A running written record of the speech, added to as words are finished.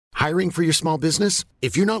Hiring for your small business?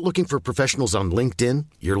 If you're not looking for professionals on LinkedIn,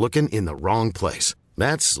 you're looking in the wrong place.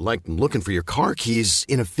 That's like looking for your car keys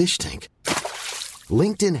in a fish tank.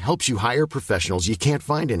 LinkedIn helps you hire professionals you can't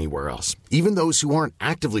find anywhere else, even those who aren't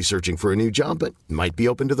actively searching for a new job but might be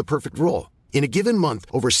open to the perfect role. In a given month,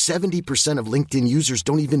 over 70% of LinkedIn users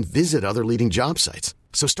don't even visit other leading job sites.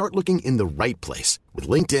 So start looking in the right place. With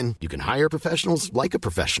LinkedIn, you can hire professionals like a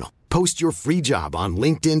professional. Post your free job on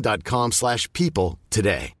linkedin.com/people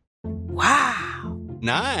today. Wow.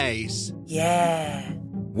 Nice. Yeah.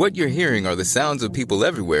 What you're hearing are the sounds of people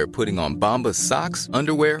everywhere putting on Bombas socks,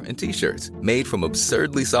 underwear, and T-shirts made from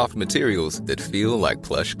absurdly soft materials that feel like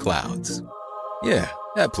plush clouds. Yeah,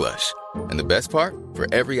 that plush. And the best part? For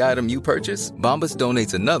every item you purchase, Bombas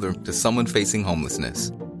donates another to someone facing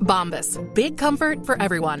homelessness. Bombas. Big comfort for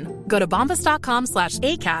everyone. Go to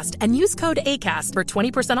bombas.com/ACAST and use code ACAST for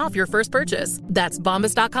 20% off your first purchase. That's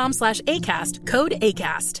bombas.com/ACAST. Code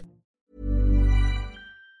ACAST.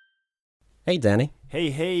 Hey, Danny.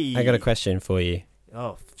 Hey. I got a question for you.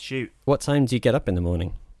 Oh, shoot. What time do you get up in the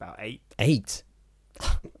morning? About 8. 8?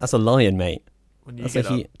 That's a lion, mate. When do you That's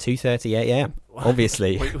get up? 2:30 a.m.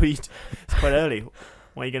 Obviously. It's quite early.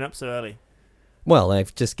 Why are you getting up so early? Well,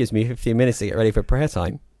 it just gives me a few minutes to get ready for prayer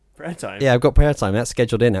time. Prayer time? Yeah, I've got prayer time. That's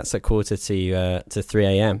scheduled in. That's at 2:45 to 3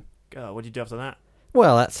 a.m. God, what do you do after that?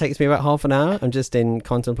 Well, that takes me about half an hour. I'm just in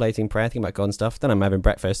contemplating prayer, thinking about God and stuff. Then I'm having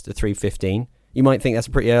breakfast at 3:15. You might think that's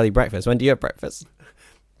a pretty early breakfast. When do you have breakfast?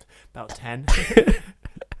 About 10.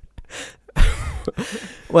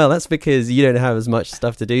 Well, that's because you don't have as much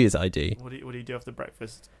stuff to do as I do. What do you do after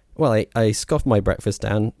breakfast? Well, I scoff my breakfast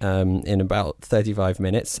down in about 35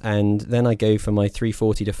 minutes, and then I go for my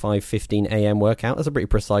 3:40 to 5:15 a.m. workout. That's a pretty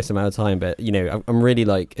precise amount of time, but, you know, I'm really,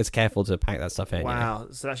 it's careful to pack that stuff in. Wow, You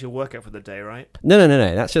know? so that's your workout for the day, right? No.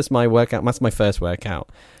 That's just my workout. That's my first workout.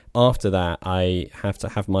 After that, I have to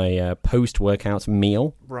have my post-workout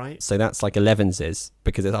meal. Right. So that's like 11's,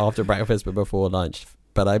 because it's after breakfast but before lunch.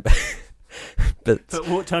 But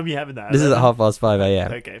what time are you having that? This is at 5:30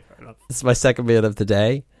 a.m. Okay, fair enough. This is my second meal of the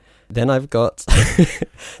day. Then I've got...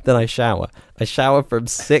 then I shower. I shower from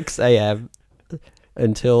 6 a.m.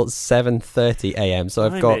 until 7:30 a.m. So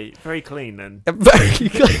I've got... Mate, very clean then. Very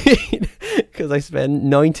clean. Because I spend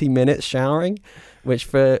 90 minutes showering, which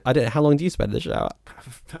for... I don't know, how long do you spend in the shower?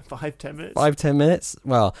 5-10 minutes. 5-10 minutes?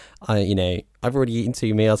 Well, I've already eaten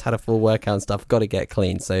 2 meals, had a full workout and stuff, got to get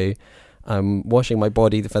clean. So I'm washing my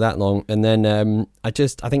body for that long. And then I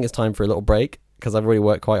think it's time for a little break, because I've already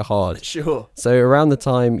worked quite hard. Sure. So around the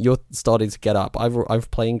time you're starting to get up, I've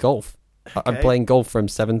playing golf. Okay. I'm playing golf from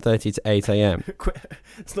 7:30 to 8 a.m.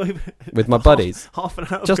 It's not even with my buddies. Half an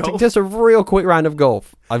hour of golf? Just a real quick round of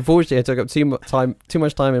golf. Unfortunately, I took up too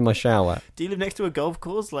much time in my shower. Do you live next to a golf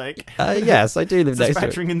course? Yes, I do live next to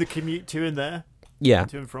it. Factoring in the commute to and there? Yeah.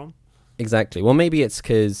 To and from? Exactly. Well, maybe it's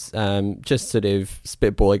because just sort of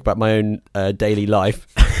spitballing about my own daily life.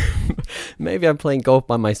 Maybe I'm playing golf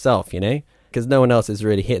by myself, you know? Because no one else is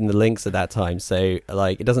really hitting the links at that time. So,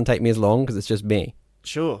 it doesn't take me as long because it's just me.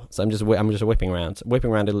 Sure. So I'm just whipping around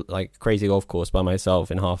a crazy golf course by myself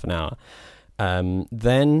in half an hour.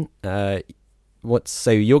 Then so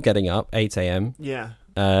you're getting up 8 a.m. Yeah.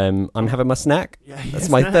 I'm having my snack. Yeah, that's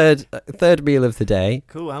my third meal of the day.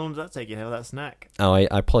 Cool. How long does that take you to have that snack? Oh,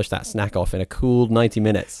 I polished that snack off in a cool 90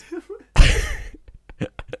 minutes.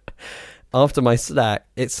 After my snack,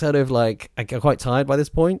 it's sort of I get quite tired by this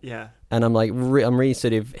point. Yeah. And I'm I'm really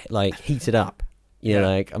sort of heated up. You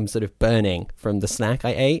know, I'm sort of burning from the snack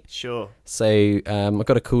I ate. Sure. So I've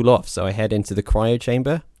got to cool off. So I head into the cryo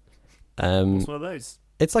chamber. What's one of those?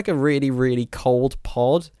 It's like a really, really cold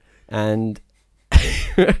pod, and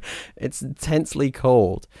it's intensely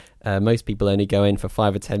cold. Most people only go in for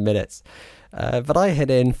 5 or 10 minutes. But I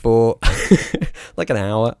head in for an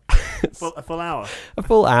hour. A full hour? A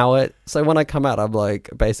full hour. So when I come out, I'm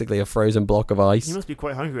basically a frozen block of ice. You must be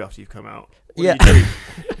quite hungry after you've come out. What do you do?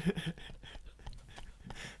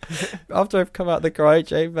 After I've come out the cryo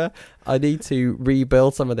chamber, I need to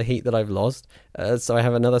rebuild some of the heat that I've lost, so I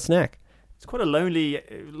have another snack. It's quite a lonely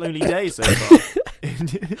day so far.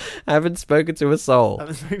 I haven't spoken to a soul.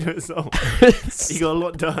 You got a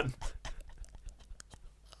lot done.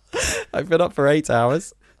 I've been up for 8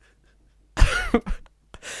 hours.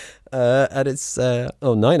 And it's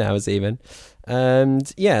 9 hours even.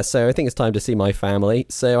 And yeah, so I think it's time to see my family.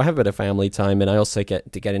 So I have a bit of family time, and I also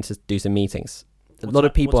get in to do some meetings.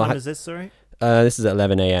 What time is this, sorry? This is at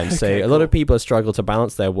 11 a.m. Okay, so a lot of people struggle to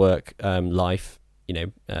balance their work life,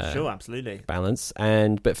 sure, absolutely. balance.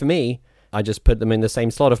 But for me, I just put them in the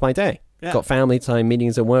same slot of my day. Yeah. Got family time,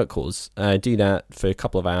 meetings and work calls. Do that for a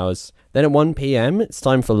couple of hours. Then at 1 p.m., it's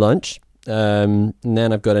time for lunch. And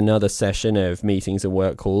then I've got another session of meetings and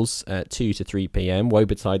work calls at 2 to 3 p.m. Woe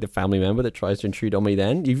betide the family member that tries to intrude on me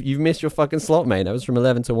then. You've missed your fucking slot, mate. That was from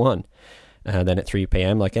 11 to 1. Then at 3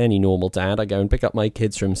 p.m., like any normal dad, I go and pick up my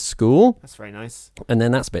kids from school. That's very nice. And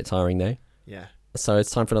then that's a bit tiring, though. Yeah. So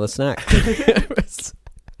it's time for another snack.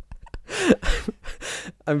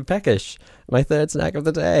 I'm peckish. My third snack of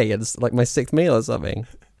the day. It's like my 6th meal or something.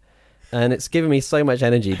 And it's given me so much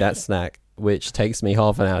energy, that snack, which takes me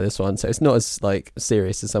half an hour, this one. So it's not as like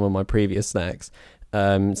serious as some of my previous snacks.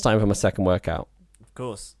 It's time for my second workout. Of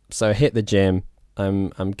course. So I hit the gym.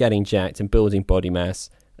 I'm getting jacked and building body mass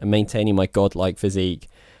and maintaining my godlike physique.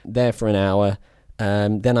 There for an hour.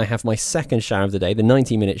 Then I have my second shower of the day, the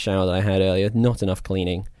 90-minute shower that I had earlier. Not enough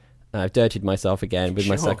cleaning. I've dirtied myself again with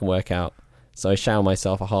my second workout. So I shower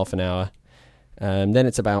myself a half an hour. Then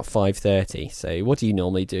it's about 5:30. So what do you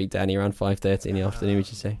normally do, Danny, around 5:30 in the afternoon, would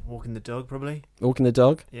you say? Walking the dog, probably. Walking the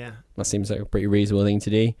dog? Yeah. That seems like a pretty reasonable thing to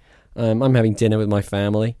do. I'm having dinner with my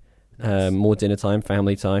family. Nice. More dinner time,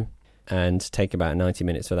 family time. And take about 90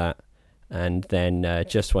 minutes for that. And then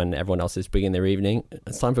just when everyone else is beginning their evening,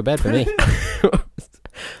 it's time for bed for me.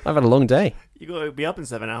 I've had a long day. You got to be up in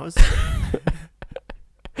 7 hours.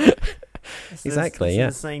 Exactly, it's yeah. an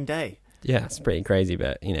insane day. Yeah, it's pretty crazy,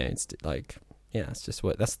 but, you know, it's like, yeah, it's just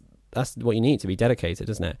what, that's what you need to be dedicated,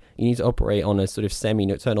 isn't it? You need to operate on a sort of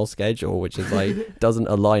semi-nocturnal schedule, which is like, doesn't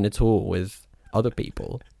align at all with other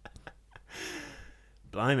people.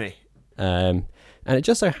 Blimey. And it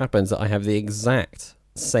just so happens that I have the exact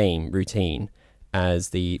same routine as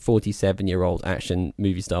the 47-year-old action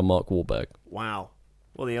movie star Mark Wahlberg. Wow.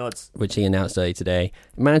 What are the odds? Which he announced earlier today.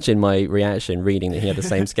 Imagine my reaction reading that he had the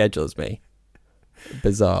same schedule as me.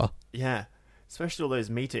 Bizarre. Yeah. Especially all those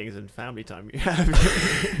meetings and family time you have.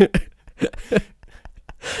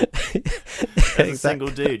 As a single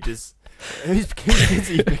dude, just... Whose kids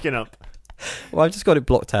are you picking up? Well, I've just got it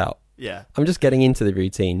blocked out. Yeah. I'm just getting into the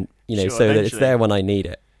routine, you know, Sure, so that it's eventually. there when I need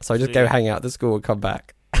it. So I just go Yeah. hang out at the school and come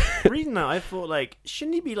back. Reading that, I thought, like,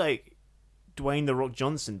 shouldn't he be, like, Dwayne The Rock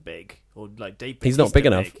Johnson big? Or, like, Dave He's not Bautista big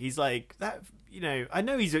enough. He's, like, that, you know, I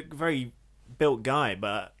know he's a very built guy,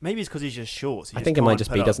 but maybe it's because he's just short. So I think it might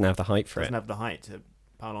just be he doesn't have the height for doesn't it. have the height to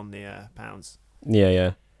pile on the pounds.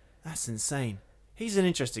 Yeah. That's insane. He's an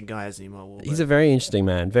interesting guy, isn't he, Mark Wahlberg? He's a very interesting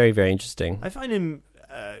man. Very, very interesting. I find him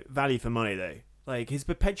value for money, though. Like, his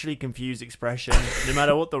perpetually confused expression, no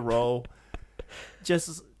matter what the role.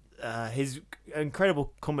 Just his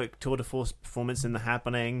incredible comic tour de force performance in The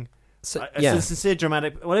Happening. So, It's yeah, a sincere,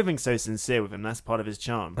 dramatic... Well, everything's so sincere with him. That's part of his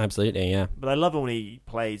charm. absolutely, yeah. But I love it when he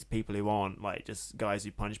plays people who aren't, like, just guys who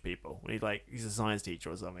punch people. When he's a science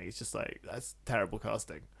teacher or something. It's just like, that's terrible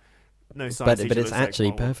casting. No science teacher But it's looks like actually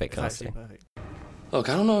Mark Wahlberg. perfect It's actually casting. perfect. Look,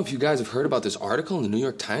 I don't know if you guys have heard about this article in the New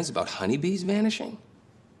York Times about honeybees vanishing.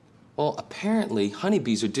 Well, apparently,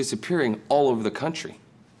 honeybees are disappearing all over the country.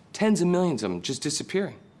 Tens of millions of them just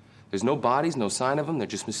disappearing. There's no bodies, no sign of them. They're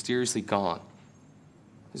just mysteriously gone.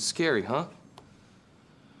 This is scary, huh? All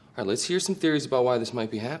right, let's hear some theories about why this might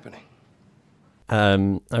be happening.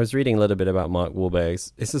 I was reading a little bit about Mark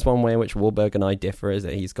Wahlberg's. This is one way in which Wahlberg and I differ, is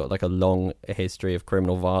that he's got like a long history of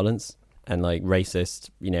criminal violence and like racist,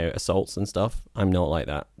 you know, assaults and stuff. I'm not like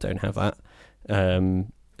that. Don't have that.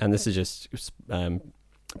 And this is just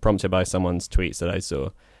prompted by someone's tweets that I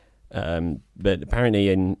saw. But apparently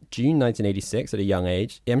in June 1986, at a young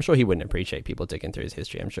age, I'm sure he wouldn't appreciate people digging through his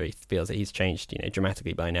history. I'm sure he feels that he's changed, you know,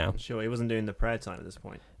 dramatically by now. Sure, he wasn't doing the prayer time at this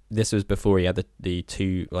point. This was before he had the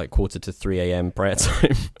 2, like, quarter to 3 a.m. prayer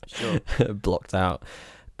time Sure. blocked out.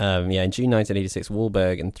 In June 1986,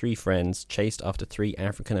 Wahlberg and 3 friends chased after 3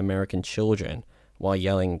 African-American children while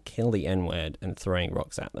yelling, "Kill the N-word," and throwing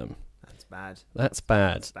rocks at them. That's bad. That's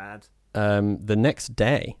bad. That's bad. The next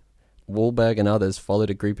day, Wahlberg and others followed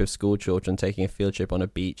a group of school children taking a field trip on a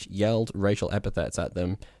beach, yelled racial epithets at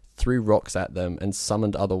them, threw rocks at them, and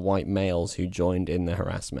summoned other white males who joined in the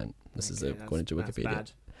harassment. This is according to That's Wikipedia.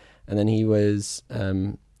 bad. And then he was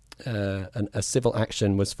a civil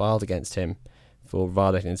action was filed against him for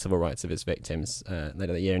violating the civil rights of his victims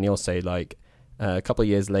later that year. And he also, like, a couple of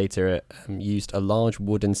years later, used a large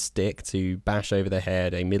wooden stick to bash over the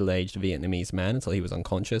head a middle-aged Vietnamese man until he was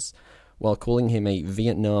unconscious, while calling him a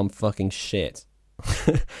Vietnam fucking shit.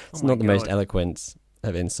 It's not the most eloquent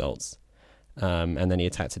of insults. And then he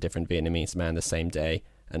attacked a different Vietnamese man the same day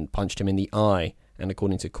and punched him in the eye. And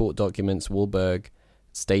according to court documents, Wahlberg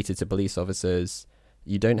stated to police officers,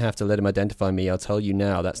 "You don't have to let him identify me. I'll tell you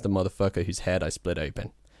now, that's the motherfucker whose head I split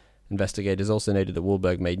open." Investigators also noted that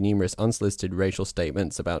Wahlberg made numerous unsolicited racial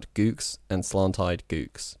statements about gooks and slant-eyed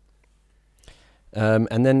gooks.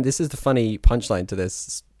 And then this is the funny punchline to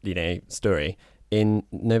this, you know, story. in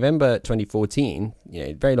November 2014,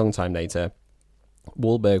 very long time later,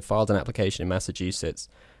 Wahlberg filed an application in Massachusetts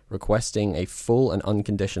requesting a full and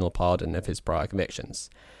unconditional pardon of his prior convictions.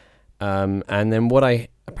 And then what I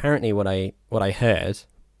heard,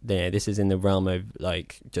 this is in the realm of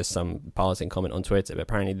like just some passing comment on Twitter, but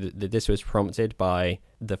apparently this was prompted by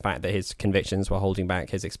the fact that his convictions were holding back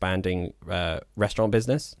his expanding restaurant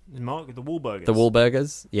business. Mark, the Wahlburgers. The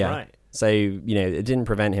Wahlburgers, yeah. Right. So, it didn't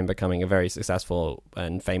prevent him becoming a very successful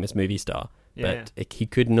and famous movie star, but he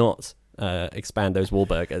could not expand those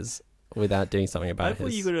Wahlburgers without doing something about his I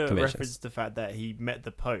thought you could convictions. reference the fact that he met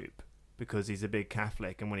the Pope because he's a big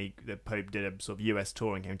Catholic, and when the Pope did a sort of US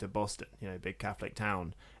tour and came to Boston, big Catholic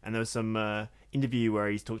town, and there was some interview where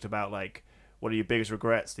he's talked about like, what are your biggest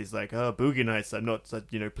regrets? He's like, oh, Boogie Nights I'm not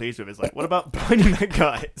pleased with. It's like, what about blinding that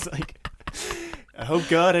guy? It's like, I hope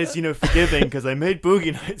God is forgiving because I made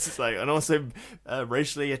Boogie Nights. It's like, and also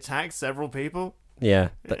racially attacked several people. Yeah,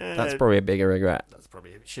 that's probably a bigger regret. That's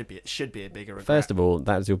probably should be a bigger regret. First of all,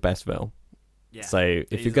 that was your best film. Yeah. So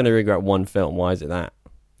if you're going to regret one film, why is it that?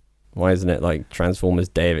 Why isn't it like Transformers: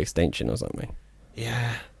 Day of Extinction or something?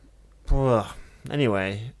 Yeah. Well,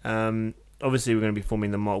 anyway, obviously we're going to be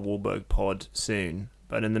forming the Mark Wahlberg pod soon,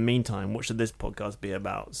 but in the meantime, what should this podcast be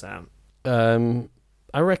about, Sam?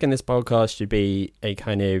 I reckon this podcast should be a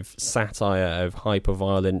kind of satire of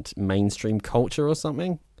hyper-violent mainstream culture or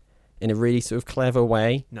something, in a really sort of clever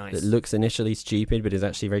way. Nice. That looks initially stupid, but is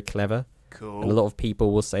actually very clever. Cool. And a lot of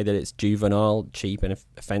people will say that it's juvenile, cheap, and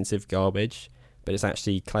offensive garbage, but it's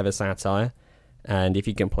actually clever satire. And if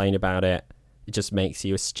you complain about it, it just makes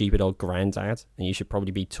you a stupid old granddad, and you should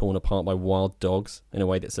probably be torn apart by wild dogs in a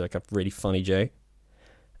way that's like a really funny joke.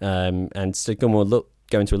 And to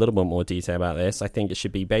go into a little bit more detail about this, I think it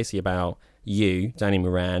should be basically about you, Danny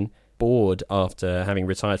Moran, bored after having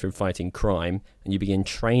retired from fighting crime, and you begin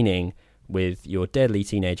training with your deadly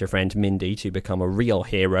teenager friend Mindy to become a real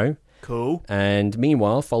hero. Cool. And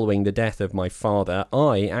meanwhile, following the death of my father,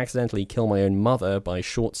 I accidentally kill my own mother by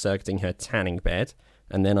short-circuiting her tanning bed,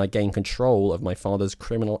 and then I gain control of my father's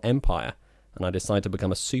criminal empire, and I decide to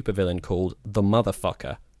become a supervillain called the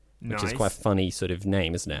Motherfucker, which is quite a funny sort of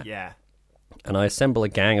name, isn't it? Yeah. And I assemble a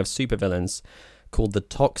gang of supervillains called the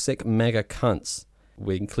Toxic Mega Cunts,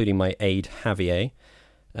 including my aide Javier,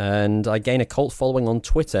 and I gain a cult following on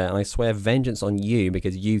Twitter, and I swear vengeance on you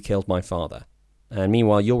because you killed my father. And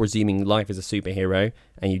meanwhile, you're resuming life as a superhero,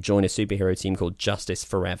 and you join a superhero team called Justice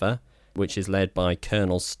Forever, which is led by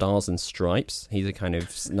Colonel Stars and Stripes. He's a kind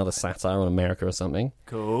of another satire on America or something.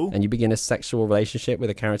 Cool. And you begin a sexual relationship with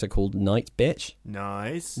a character called Night Bitch.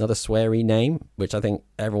 Nice. Another sweary name, which I think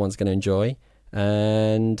everyone's going to enjoy.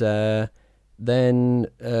 And then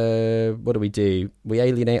what do? We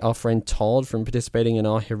alienate our friend Todd from participating in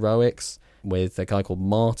our heroics with a guy called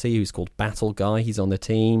Marty, who's called Battle Guy. He's on the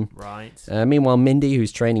team. Right. Meanwhile, Mindy,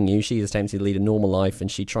 who's training you, she's attempting to lead a normal life,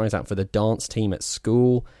 and she tries out for the dance team at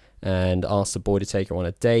school and asks the boy to take her on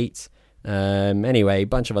a date. Anyway, a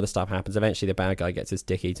bunch of other stuff happens. Eventually, the bad guy gets his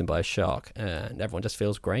dick eaten by a shark, and everyone just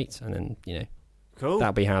feels great. And then, cool.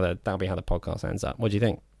 That'll be how the podcast ends up. What do you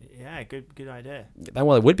think? Yeah, good idea.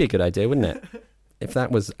 Well, it would be a good idea, wouldn't it? If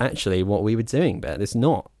that was actually what we were doing, but it's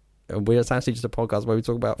not. It's actually just a podcast where we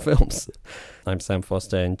talk about films. I'm Sam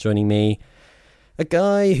Foster, and joining me, a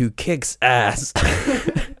guy who kicks ass.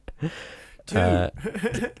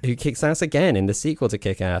 Who kicks ass again in the sequel to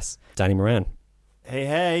Kick-Ass, Danny Moran.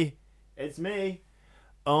 Hey, it's me.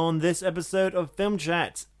 On this episode of Film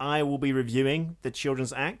Chat, I will be reviewing The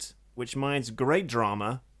Children's Act, which mines great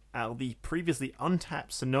drama out of the previously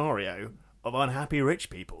untapped scenario of unhappy rich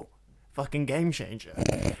people. Fucking game changer.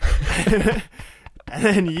 And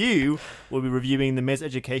then you will be reviewing The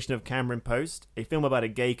Miseducation of Cameron Post, a film about a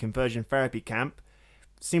gay conversion therapy camp.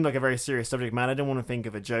 Seemed like a very serious subject matter. I didn't want to think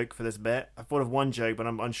of a joke for this bit. I thought of one joke, but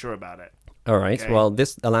I'm unsure about it. All right. Okay. Well,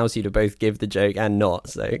 this allows you to both give the joke and not.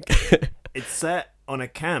 So it's set on a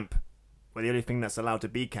camp where the only thing that's allowed to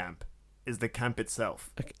be camp is the camp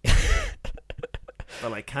itself. Okay.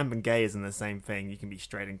 But like camp and gay isn't the same thing. You can be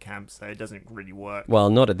straight in camp, so it doesn't really work. Well,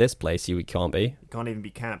 not at this place. You can't be. You can't even be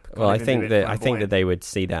camp. Well, I think that they would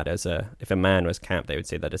see that as if a man was camp, they would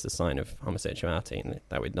see that as a sign of homosexuality, and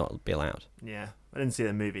that would not be allowed. Yeah, I didn't see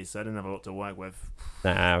the movies, so I didn't have a lot to work with.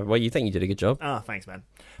 Well, you think you did a good job. Oh, thanks, man.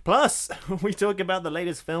 Plus, we talk about the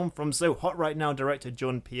latest film from So Hot Right Now director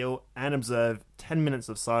Jordan Peele and observe 10 minutes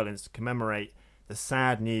of silence to commemorate the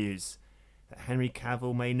sad news that Henry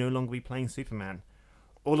Cavill may no longer be playing Superman.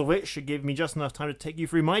 All of which should give me just enough time to take you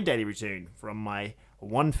through my daily routine, from my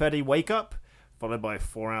 1:30 wake up, followed by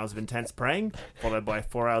 4 hours of intense praying, followed by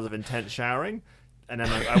 4 hours of intense showering, and then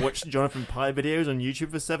I watched Jonathan Pye videos on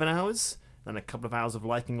YouTube for 7 hours, then a couple of hours of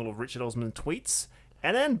liking all of Richard Osman's tweets,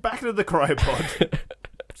 and then back into the cryopod.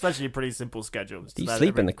 It's actually a pretty simple schedule. Do you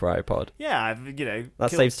sleep in the cryopod? Yeah,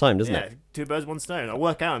 That saves time, doesn't it? 2 birds, 1 stone. I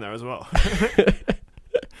work out in there as well.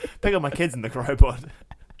 Pick up my kids in the cryopod.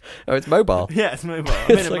 Oh, it's mobile. Yeah, it's mobile.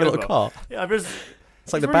 It's like a little car. Yeah, I've just...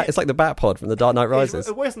 It's like the Bat Pod from The Dark Knight Rises.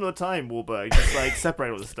 It's wasting all the time, Wahlberg. Just like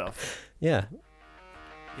separate all the stuff. Yeah.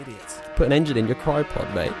 Idiots. Put an engine in your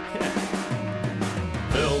cryopod, mate.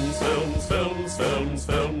 Films, films, films, films,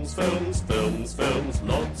 films, films, films, films,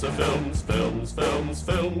 lots of films, films, films,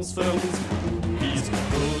 films, films, movies,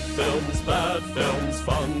 good films, bad films,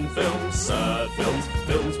 fun films, sad films,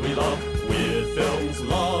 films we love, weird films,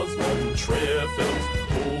 Lars von Trier films,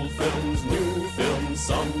 old films, new films,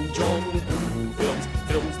 some John Woo films,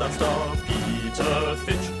 films that star Peter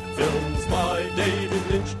Finch, films by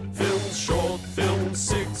David Lynch, films, short films,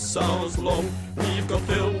 6 hours long. We've got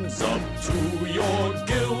films up to your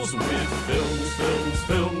gills with films, films,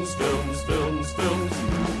 films, films, films, films,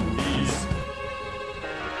 movies.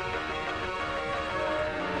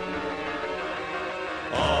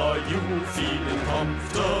 Are you feeling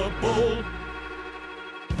comfortable?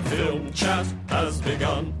 Film chat has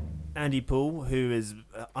begun. Andy Poole, who is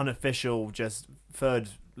unofficial, just third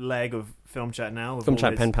leg of Film Chat now. Film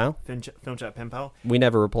Chat Pen Pal. Film Chat Pen Pal. We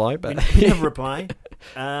never reply, but... We never reply.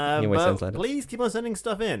 But but please keep on sending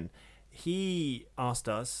stuff in. He asked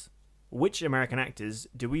us, which American actors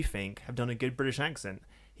do we think have done a good British accent?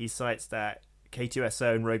 He cites that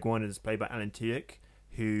K2SO in Rogue One is played by Alan Tudyk,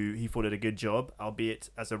 who he thought did a good job, albeit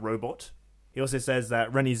as a robot. He also says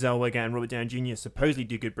that Renée Zellweger and Robert Downey Jr. supposedly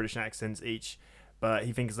do good British accents each, but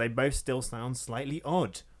he thinks they both still sound slightly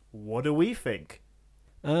odd. What do we think?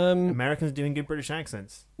 Americans doing good British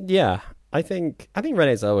accents. Yeah, I think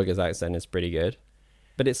Renée Zellweger's accent is pretty good,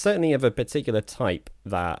 but it's certainly of a particular type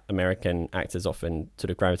that American actors often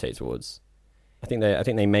sort of gravitate towards. I think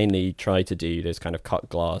they mainly try to do this kind of cut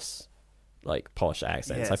glass, like posh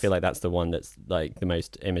accents. Yes. I feel like that's the one that's like the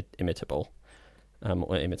most imitable. Or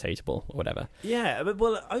imitatable, or whatever. Yeah, but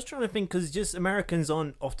well, I was trying to think because just Americans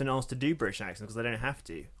aren't often asked to do British accents because they don't have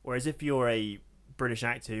to. Whereas if you're a British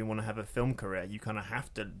actor who want to have a film career, you kind of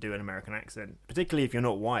have to do an American accent, particularly if you're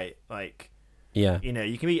not white. Like, Yeah. you know,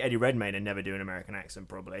 you can be Eddie Redmayne and never do an American accent.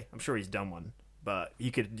 Probably, I'm sure he's done one, but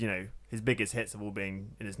he could. You know, his biggest hits have all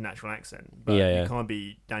been in his natural accent. But Yeah. you can't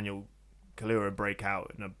be Daniel Kaluuya break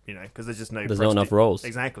out, because there's just no. There's not enough roles.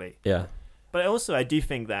 Exactly. Yeah. But also, I do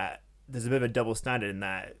think that there's a bit of a double standard in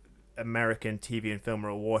that American TV and film are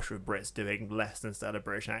awash with Brits doing less than standard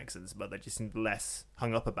British accents, but they just seem less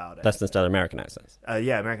hung up about it. Less than standard American accents.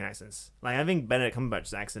 Yeah, American accents. Like, I think Benedict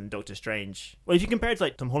Cumberbatch's accent in Doctor Strange, well, if you compare it to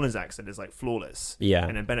like Tom Holland's accent, is like flawless. Yeah.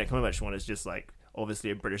 And then Benedict Cumberbatch's one is just like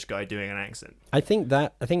obviously a British guy doing an accent. I think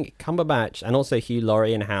Cumberbatch and also Hugh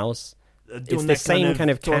Laurie in House, it's Doing the that same kind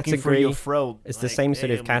of talking through category. your throat, It's the like, same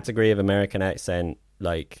sort of damn. category of American accent,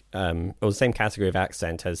 like or the same category of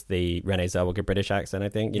accent as the Renée Zellweger British accent. I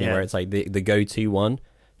think Yeah. where it's like the go-to one.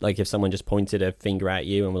 Like if someone just pointed a finger at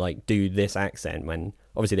you and were like, "Do this accent," when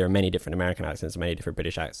obviously there are many different American accents, and many different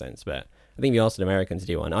British accents, but I think if you asked an American to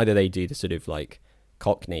do one, either they do the sort of like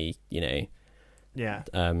Cockney, Yeah.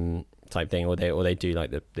 type thing, or they do like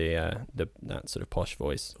the that sort of posh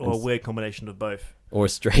voice, Or a weird combination of both. or a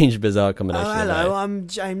strange, bizarre combination. Oh, of hello, both. I'm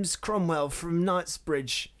James Cromwell from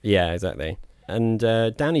Knightsbridge. Yeah, exactly. And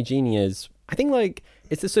Downey Jr.'s, I think, like,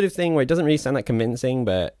 it's the sort of thing where it doesn't really sound that convincing,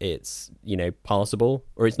 but it's, passable,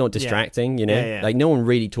 or it's not distracting, Yeah. Like, no one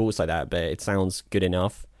really talks like that, but it sounds good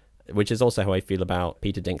enough, which is also how I feel about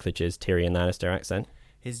Peter Dinklage's Tyrion Lannister accent.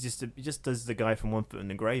 He just does the guy from One Foot in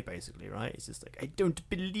the Grave, basically, right? He's just like, I don't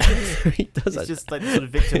believe it. He does It's that. just like the sort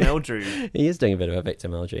of Victor Meldrew. He is doing a bit of a Victor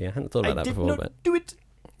Meldrew. I hadn't thought about I that did before, not but do it.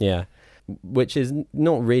 yeah. Which is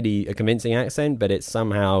not really a convincing accent, but it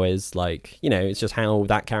somehow is like, it's just how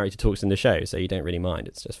that character talks in the show, so you don't really mind.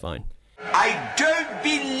 It's just fine. I don't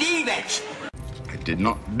believe it! I did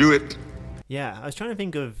not do it. Yeah, I was trying to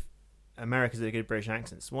think of America's good British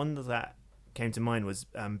accents. One that came to mind was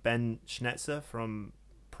Ben Schnetzer from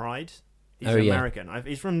Pride. He's American.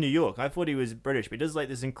 He's from New York. I thought he was British, but he does like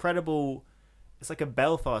this incredible... It's like a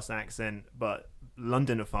Belfast accent, but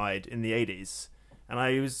Londonified in the 80s. And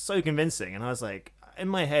I was so convincing. And I was like, in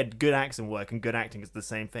my head, good accent work and good acting is the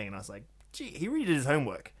same thing. And I was like, gee, he really did his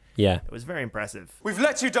homework. Yeah. It was very impressive. We've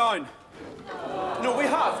let you down. No, we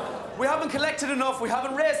have. We haven't collected enough. We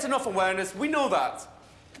haven't raised enough awareness. We know that.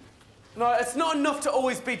 No, it's not enough to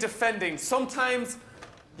always be defending. Sometimes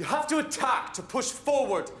you have to attack to push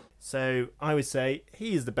forward. So I would say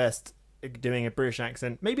he is the best at doing a British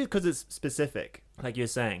accent. Maybe because it's specific, like you're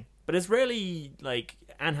saying. But it's really like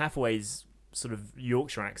Anne Hathaway's sort of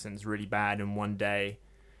Yorkshire accents really bad in one day.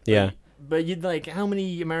 Yeah. But you'd like, how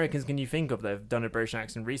many Americans can you think of that have done a British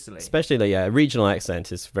accent recently? Especially, like, a regional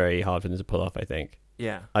accent is very hard for them to pull off, I think.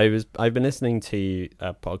 Yeah. I've been listening to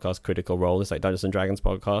a podcast, Critical Role. It's like Dungeons and Dragons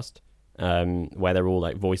podcast, where they're all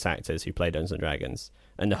like voice actors who play Dungeons and Dragons,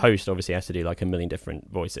 and the host obviously has to do like a million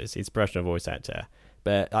different voices. He's a professional voice actor,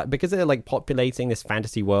 but because they're like populating this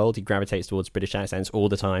fantasy world, he gravitates towards British accents all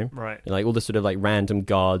the time. Right. And, like, all the sort of like random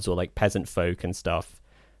guards or like peasant folk and stuff,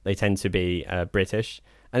 they tend to be British.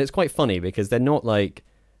 And it's quite funny because they're not like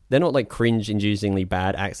cringe-inducingly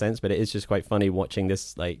bad accents, but it is just quite funny watching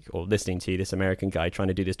this, like, or listening to this American guy trying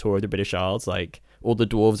to do this tour of the British Isles. Like, all the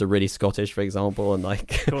dwarves are really Scottish, for example, and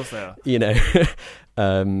like, of course they are. You know,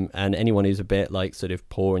 and anyone who's a bit like sort of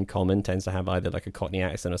poor and common tends to have either like a Cockney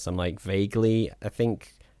accent or some like vaguely, I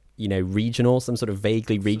think, you know, regional, some sort of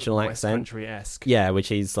vaguely regional sort of West accent. Country-esque. Yeah, which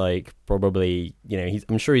he's like probably, you know,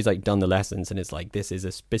 I'm sure he's like done the lessons and it's like, this is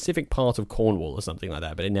a specific part of Cornwall or something like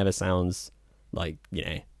that, but it never sounds like, you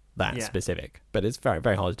know, that specific. But it's very,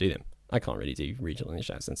 very hard to do them. I can't really do regional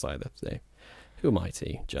English accents either, so who am I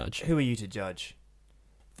to judge? Who are you to judge?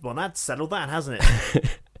 Well, that's settled that, hasn't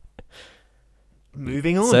it?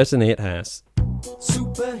 Moving on. Certainly it has.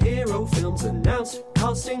 Superhero films announced,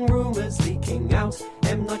 casting rumours leaking out.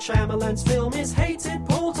 M. Night Shyamalan's film is hated,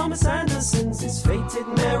 Paul Thomas Anderson's is fated,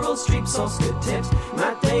 Meryl Streep's Oscar tipped,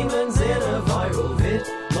 Matt Damon's in a viral vid,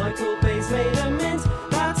 Michael Bay's made a mint.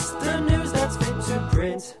 That's the news that's fit to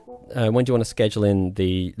print. When do you want to schedule in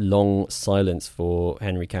the long silence for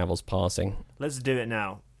Henry Cavill's passing? Let's do it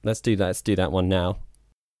now. Let's do that. Let's do that one now.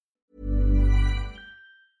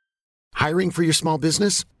 Hiring for your small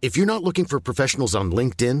business? If you're not looking for professionals on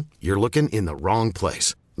LinkedIn, you're looking in the wrong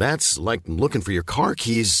place. That's like looking for your car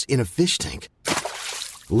keys in a fish tank.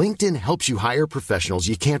 LinkedIn helps you hire professionals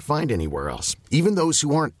you can't find anywhere else, even those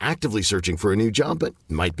who aren't actively searching for a new job but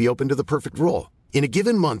might be open to the perfect role. In a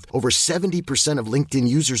given month, over 70% of LinkedIn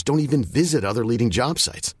users don't even visit other leading job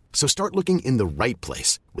sites. So start looking in the right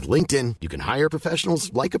place. With LinkedIn, you can hire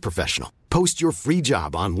professionals like a professional. Post your free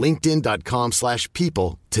job on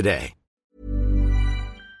linkedin.com/people today.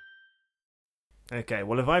 Okay,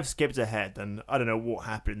 well, if I've skipped ahead, then I don't know what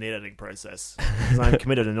happened in the editing process, because I'm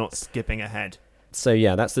committed to not skipping ahead. So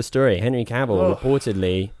yeah, that's the story. Henry Cavill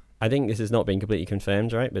reportedly, I think this has not been completely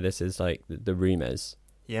confirmed, right? But this is like the rumours.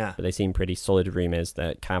 Yeah. But they seem pretty solid rumours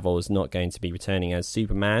that Cavill is not going to be returning as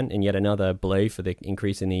Superman, and yet another blow for the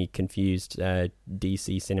increasingly confused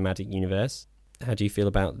DC cinematic universe. How do you feel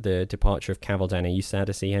about the departure of Cavill, Dan? Are you sad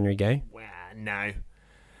to see Henry go? Well, no.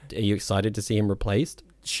 Are you excited to see him replaced?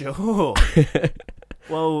 Sure.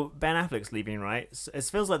 Well, Ben Affleck's leaving, right? It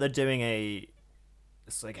feels like they're doing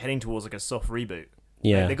it's like heading towards like a soft reboot.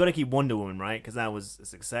 Yeah. Like, they've got to keep Wonder Woman, right? Because that was a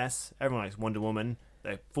success. Everyone likes Wonder Woman.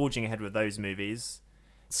 They're forging ahead with those movies.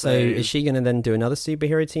 So is she going to then do another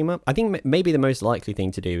superhero team up? I think maybe the most likely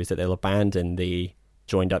thing to do is that they'll abandon the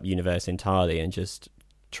joined up universe entirely and just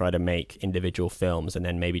try to make individual films and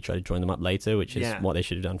then maybe try to join them up later, which is what they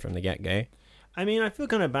should have done from the get-go. I mean, I feel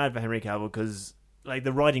kind of bad for Henry Cavill because like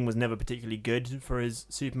the writing was never particularly good for his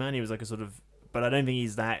Superman. He was like a sort of, but I don't think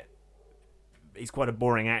he's quite a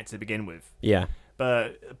boring actor to begin with. Yeah.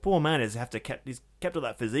 But poor man he's kept all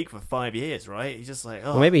that physique for 5 years, right? He's just like,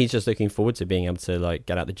 oh. Well, maybe he's just looking forward to being able to like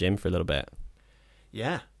get out the gym for a little bit.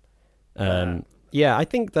 Yeah. Yeah, I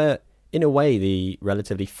think that in a way the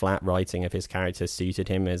relatively flat writing of his character suited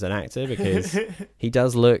him as an actor because he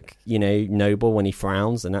does look, you know, noble when he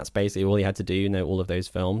frowns, and that's basically all he had to do in all of those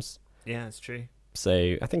films. Yeah, it's true.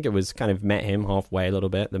 So I think it was kind of met him halfway a little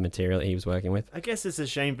bit, the material that he was working with. I guess it's a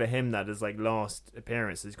shame for him that his like last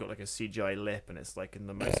appearance, he's got like a CGI lip and it's like in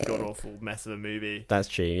the most god-awful mess of a movie. That's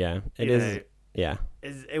true, yeah. It is. Yeah.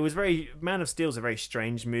 It was Man of Steel's a very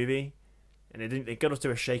strange movie. And it got off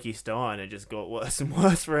to a shaky start and it just got worse and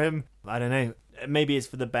worse for him. I don't know. Maybe it's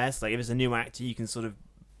for the best. Like if it's a new actor, you can sort of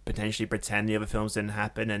potentially pretend the other films didn't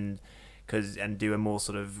happen and do a more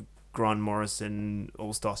sort of Grant Morrison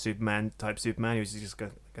all-star Superman type Superman who's just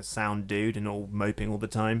like a sound dude and all moping all the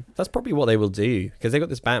time. That's probably what they will do because they got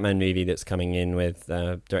this Batman movie that's coming in with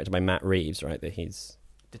directed by Matt Reeves, right? That he's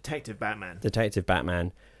Detective Batman.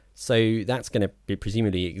 So that's going to be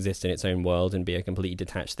presumably exist in its own world and be a completely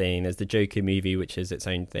detached thing. There's the Joker movie, which is its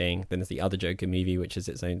own thing. Then there's the other Joker movie, which is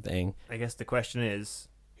its own thing. I guess the question is,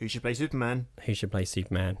 who should play Superman?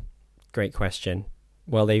 Great question.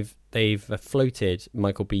 Well, they've floated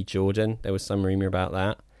Michael B. Jordan. There was some rumor about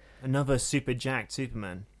that. Another super jacked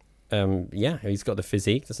Superman. Yeah, he's got the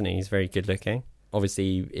physique, doesn't he? He's very good looking.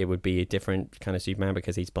 Obviously, it would be a different kind of Superman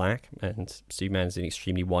because he's black, and Superman's an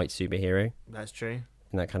extremely white superhero. That's true.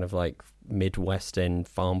 in that kind of like Midwestern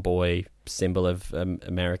farm boy symbol of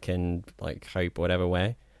American like hope, whatever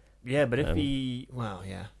way. Yeah, but if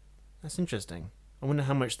that's interesting. I wonder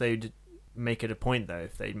how much they'd make it a point though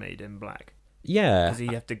if they made him black. Yeah, because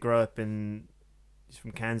you have to grow up he's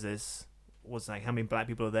from Kansas. What's like how many black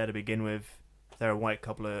people are there to begin with? They're a white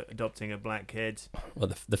couple adopting a black kid.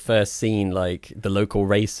 Well, the first scene, like the local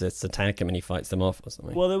racists attack him and he fights them off or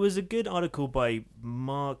something. Well, there was a good article by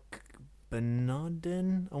Mark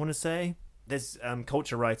Bernardin, I want to say. There's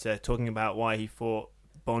culture writer talking about why he thought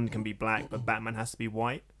Bond can be black, but Batman has to be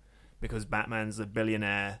white, because Batman's a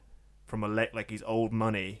billionaire from he's old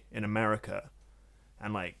money in America,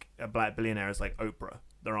 and like a black billionaire is like Oprah.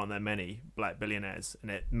 There aren't that many black billionaires,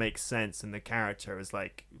 and it makes sense. And the character is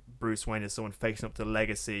like Bruce Wayne is someone facing up to the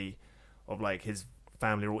legacy of like his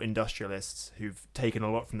family are all industrialists who've taken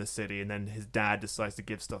a lot from the city, and then his dad decides to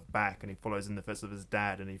give stuff back, and he follows in the footsteps of his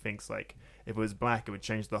dad, and he thinks like if it was black, it would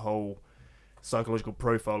change the whole psychological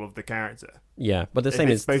profile of the character. Yeah, but the same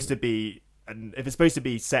if is if it's supposed to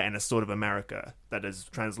be set in a sort of America that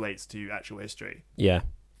translates to actual history. Yeah.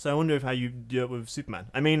 So I wonder how you do it with Superman.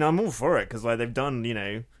 I mean, I'm all for it because like they've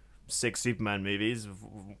done 6 Superman movies.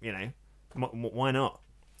 Why not?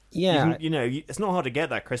 Yeah, it's not hard to get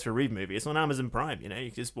that Christopher Reeve movie. It's on Amazon Prime. You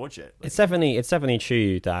can just watch it. It's definitely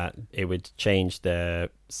true that it would change the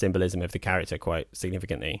symbolism of the character quite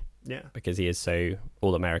significantly. Yeah, because he is so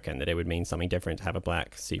all American that it would mean something different to have a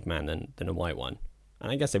black Superman than a white one.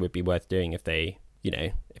 And I guess it would be worth doing if they,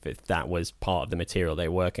 if that was part of the material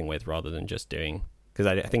they're working with, rather than just doing. Because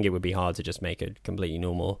I think it would be hard to just make a completely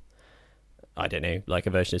normal, I don't know, like a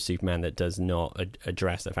version of Superman that does not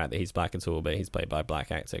address the fact that he's black at all, but he's played by a black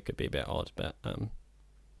actor. It could be a bit odd, but I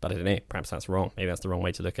don't know. Perhaps that's wrong. Maybe that's the wrong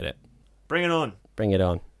way to look at it. Bring it on. Bring it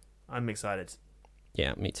on. I'm excited.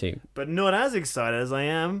 Yeah, me too. But not as excited as I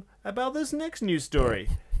am about this next news story.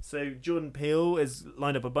 So Jordan Peele has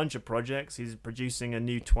lined up a bunch of projects. He's producing a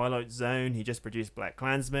new Twilight Zone. He just produced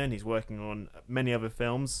BlacKkKlansman. He's working on many other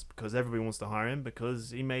films because everybody wants to hire him because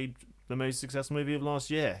he made the most successful movie of last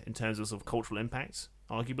year in terms of sort of cultural impact,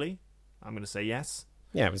 arguably. I'm going to say yes.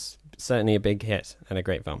 Yeah, it was certainly a big hit and a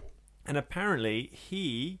great film. And apparently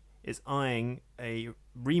he is eyeing a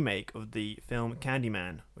remake of the film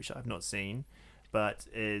Candyman, which I've not seen, but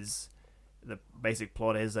the basic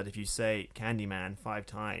plot is that if you say Candyman 5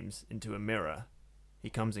 times into a mirror, he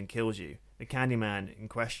comes and kills you. The Candyman in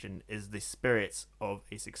question is the spirits of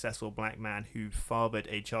a successful black man who fathered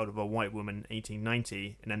a child of a white woman in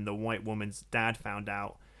 1890, and then the white woman's dad found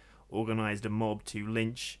out, organized a mob to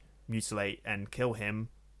lynch, mutilate, and kill him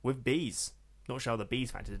with bees. Not sure how the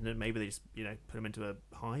bees factored in it. Maybe they just, put him into a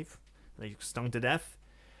hive and they stung to death.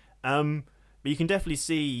 But you can definitely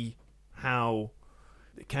see how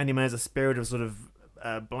Candyman is a spirit of sort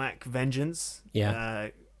of black vengeance. Yeah.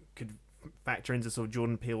 Could factor into sort of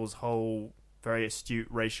Jordan Peele's whole very astute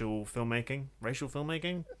racial filmmaking. Racial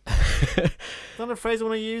filmmaking? Is that a phrase I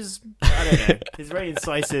want to use? I don't know. His very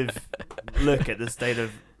incisive look at the state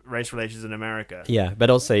of race relations in America. Yeah, but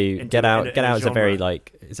also Get Out is a very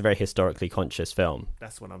it's a very historically conscious film.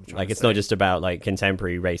 That's what I'm trying to say. It's not just about like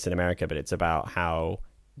contemporary race in America, but it's about how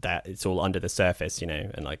that it's all under the surface,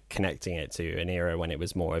 and like connecting it to an era when it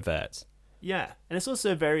was more overt. Yeah, and it's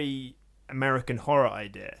also a very American horror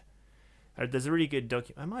idea. There's a really good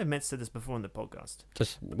I might have meant to say this before in the podcast.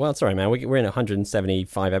 Sorry, man. We're in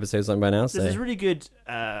 175 episodes on by now. So there's a really good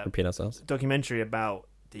repeat ourselves documentary about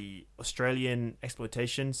the Australian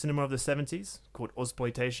exploitation cinema of the 70s called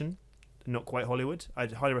Ozploitation. Not quite Hollywood.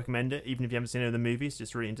 I'd highly recommend it, even if you haven't seen any of the movies.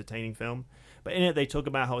 Just a really entertaining film. But in it, they talk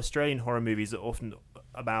about how Australian horror movies are often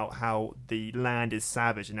about how the land is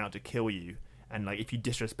savage and out to kill you. And like if you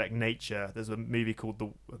disrespect nature, there's a movie called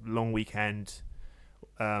The Long Weekend,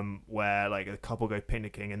 where like a couple go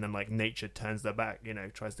picnicking and then like nature turns their back,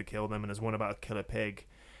 tries to kill them. And there's one about a killer pig.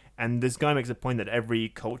 And this guy makes a point that every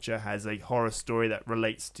culture has a horror story that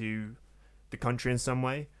relates to the country in some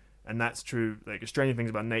way. And that's true, like Australian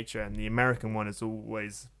things about nature, and the American one is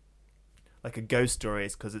always like a ghost story.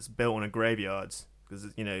 It's because it's built on a graveyard,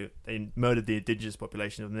 because they murdered the indigenous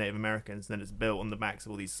population of the Native Americans, and then it's built on the backs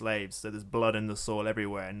of all these slaves. So there's blood in the soil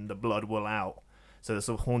everywhere, and the blood will out. So the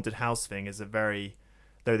sort of haunted house thing is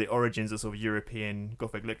though the origins of sort of European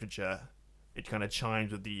Gothic literature, it kind of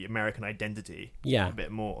chimes with the American identity a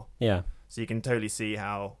bit more. Yeah. So you can totally see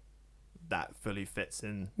how that fully fits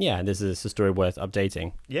in. Yeah, this is a story worth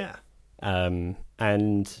updating. Yeah. And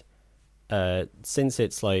since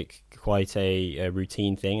it's like quite a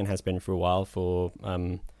routine thing and has been for a while for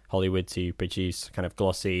Hollywood to produce kind of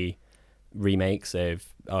glossy remakes of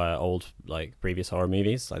old like previous horror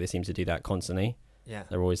movies, like they seem to do that constantly. Yeah.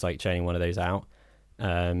 They're always like churning one of those out.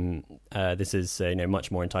 This is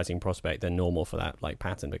much more enticing prospect than normal for that like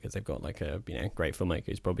pattern, because they've got like a great filmmaker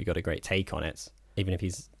who's probably got a great take on it. Even if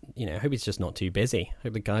he's I hope he's just not too busy. I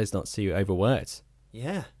hope the guy's not too overworked.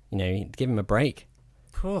 Yeah. Give him a break.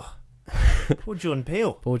 Poor Jordan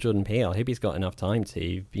Peele. Poor Jordan Peele. I hope he's got enough time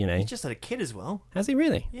to He's just had a kid as well. Has he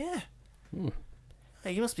really? Yeah.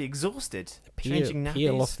 Hey, he must be exhausted. Peel Changing nappies.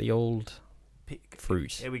 Peel off the old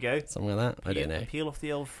fruit. Here we go. Something like that. I don't know. Peel off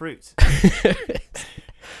the old fruit.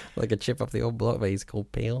 Like a chip off the old block, but he's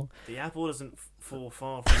called Peel. The apple doesn't fall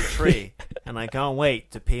far from the tree, and I can't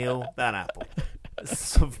wait to peel that apple. It's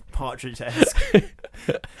sort of Partridge-esque.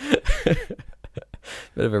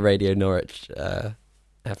 Bit of a Radio Norwich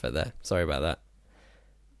effort there. Sorry about that.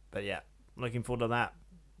 But yeah, looking forward to that.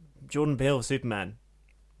 Jordan Peele, Superman.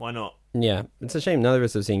 Why not? Yeah, it's a shame none of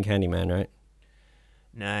us have seen Candyman, right?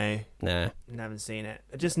 No. Nah. I haven't seen it.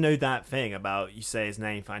 I just know that thing about you say his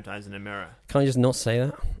name 5 times in a mirror. Can't you just not say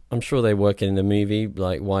that? I'm sure they work in the movie,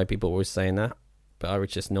 like why people are always saying that, but I would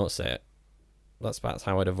just not say it. That's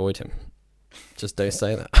how I'd avoid him. Just don't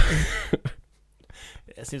say that.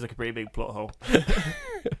 It seems like a pretty big plot hole.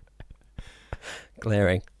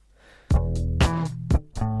 Glaring.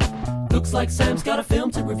 Looks like Sam's got a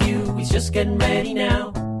film to review. He's just getting ready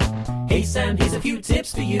now. Hey Sam, here's a few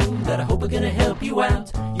tips for you that I hope are gonna help you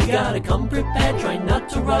out. You gotta come prepared, try not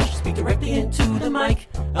to rush, speak directly into the mic.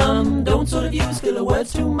 Don't sort of use filler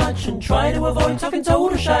words too much, and try to avoid talking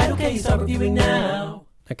total shite. Okay, start reviewing now.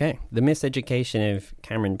 Okay, The Miseducation of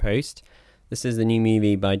Cameron Post. This is the new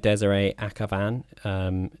movie by Desiree Akhavan.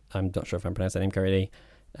 I'm not sure if I'm pronouncing that name correctly.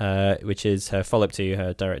 Which is her follow-up to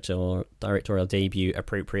her directorial debut,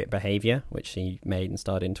 Appropriate Behaviour, which she made and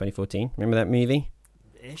starred in 2014. Remember that movie?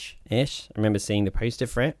 Ish. I remember seeing the poster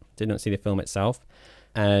for it. Did not see the film itself.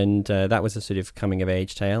 And that was a sort of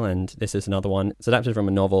coming-of-age tale, and this is another one. It's adapted from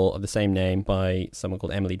a novel of the same name by someone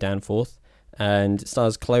called Emily Danforth, and it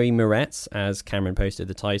stars Chloe Moretz as Cameron posted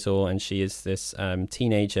the title, and she is this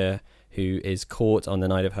teenager who is caught on the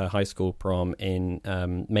night of her high school prom in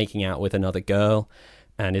making out with another girl,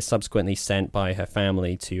 and is subsequently sent by her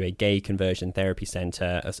family to a gay conversion therapy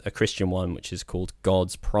center, a Christian one, which is called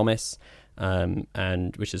God's Promise,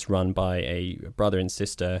 and which is run by a brother and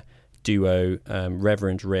sister duo,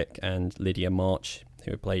 Reverend Rick and Lydia March,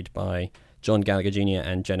 who are played by John Gallagher Jr.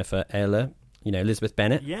 and Jennifer Ehler. Elizabeth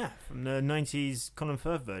Bennet. Yeah, from the 90s Colin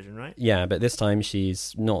Firth version, right? Yeah, but this time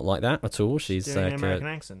she's not like that at all. She's doing an American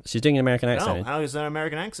accent. She's doing an American accent. Oh, how is her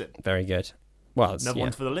American accent? Very good. Well, it's another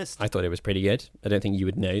one for the list. I thought it was pretty good. I don't think you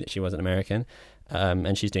would know that she wasn't American.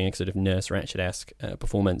 And she's doing a sort of Nurse Ratched-esque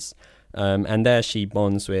performance. And there she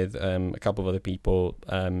bonds with a couple of other people,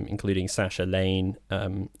 including Sasha Lane,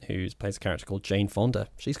 who plays a character called Jane Fonda.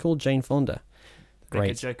 She's called Jane Fonda. Great.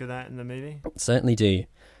 Make a joke of that in the movie? Certainly do.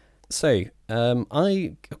 So,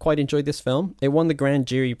 I quite enjoyed this film. It won the Grand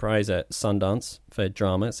Jury Prize at Sundance for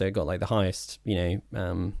drama, so it got like the highest,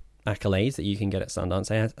 accolades that you can get at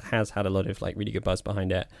Sundance. It has had a lot of like really good buzz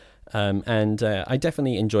behind it, and I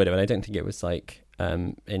definitely enjoyed it. But I don't think it was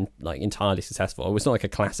entirely successful. It was not like a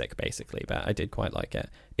classic, basically, but I did quite like it.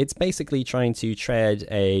 It's basically trying to tread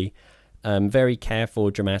a very careful,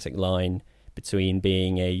 dramatic line between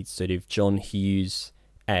being a sort of John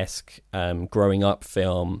Hughes-esque growing up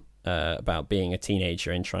film about being a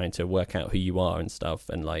teenager and trying to work out who you are and stuff,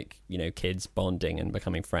 and kids bonding and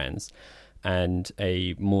becoming friends, and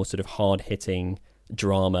a more sort of hard-hitting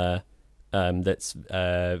drama that's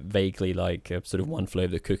vaguely like a sort of One Flew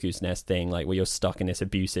Over the Cuckoo's Nest thing, like where you're stuck in this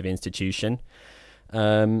abusive institution.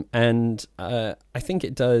 And I think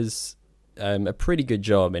it does a pretty good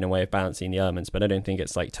job in a way of balancing the elements, but I don't think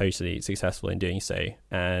it's like totally successful in doing so.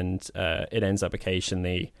 And it ends up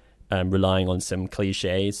occasionally relying on some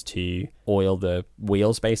cliches to oil the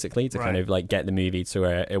wheels, basically, to kind of like get the movie to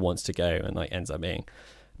where it wants to go, and like ends up being.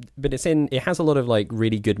 But it has a lot of like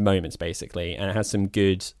really good moments, basically, and it has some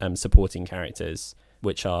good supporting characters,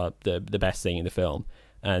 which are the best thing in the film.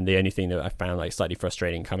 And the only thing that I found like slightly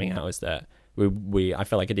frustrating coming out is that I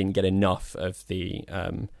felt like I didn't get enough of the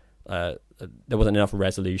there wasn't enough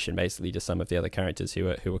resolution, basically, to some of the other characters who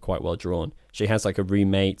were quite well drawn. She has like a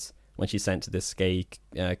roommate when she's sent to this gay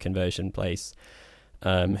conversion place,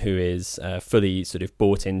 who is fully sort of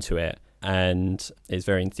bought into it and is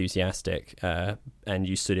very enthusiastic, and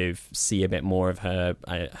you sort of see a bit more of her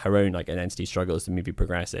own like identity struggle as the movie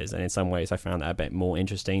progresses. And in some ways I found that a bit more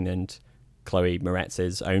interesting than Chloe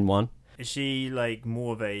Moretz's own one. Is she like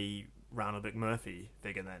more of a Ronald McMurphy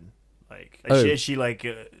figure then? Like, is she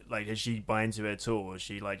does she buy into it at all, or is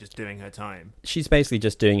she like just doing her time? She's basically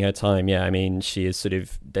just doing her time, yeah. I mean, she is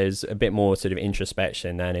there's a bit more sort of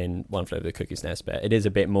introspection than in One Flew Over the Cuckoo's Nest, but it is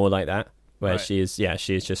a bit more like that. where she is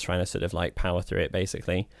just trying to sort of like power through it,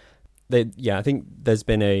 basically. I think there's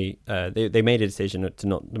been they made a decision to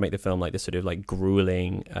not to make the film like this sort of like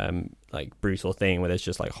grueling, like brutal thing where there's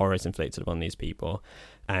just like horrors inflicted upon these people,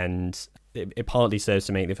 and it partly serves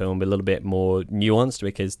to make the film a little bit more nuanced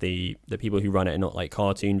because the people who run it are not like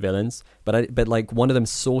cartoon villains, but like one of them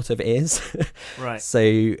sort of is, right? So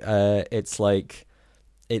it's like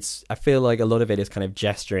I feel like a lot of it is kind of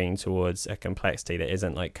gesturing towards a complexity that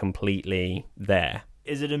isn't like completely there.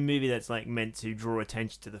 Is it a movie that's like meant to draw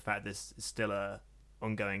attention to the fact this is still a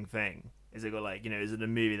ongoing thing? Is it got like, is it a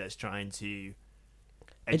movie that's trying to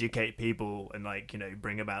educate people and like,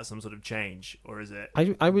 bring about some sort of change, or is it?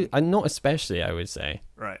 I not especially, I would say.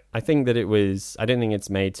 Right. I think that I don't think it's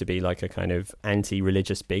made to be like a kind of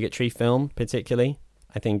anti-religious bigotry film particularly.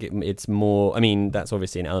 I think it's more, I mean, that's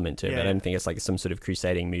obviously an element to it, but I don't think it's like some sort of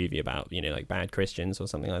crusading movie about, like bad Christians or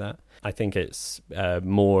something like that. I think it's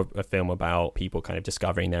more a film about people kind of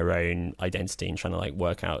discovering their own identity and trying to like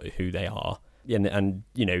work out who they are. And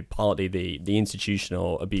partly the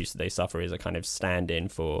institutional abuse that they suffer is a kind of stand-in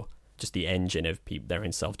for just the engine of their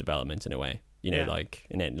own self-development in a way, like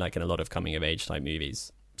in a lot of coming-of-age type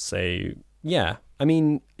movies. So yeah, I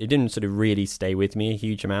mean, it didn't sort of really stay with me a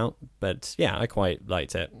huge amount, but yeah, I quite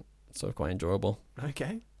liked it. It's sort of quite enjoyable.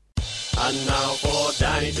 Okay. And now for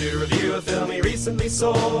Danny to review a film he recently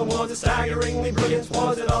saw. Was it staggeringly brilliant?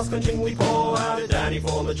 Was it ass-clenchingly poor? How did Danny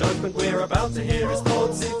form a judgment? We're about to hear his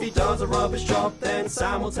thoughts. If he does a rubbish job, then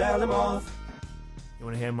Sam will tell him off. You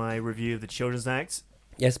want to hear my review of The Children's Act?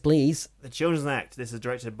 Yes, please. The Children's Act. This is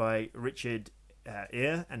directed by Richard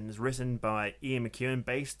Eyre and is written by Ian McEwan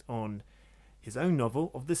based on his own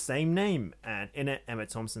novel of the same name. And in it, Emma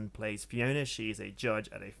Thompson plays Fiona. She is a judge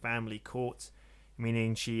at a family court,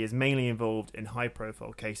 meaning she is mainly involved in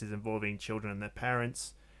high-profile cases involving children and their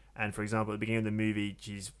parents. And for example, at the beginning of the movie,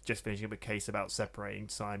 she's just finishing up a case about separating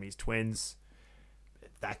Siamese twins,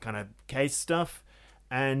 that kind of case stuff.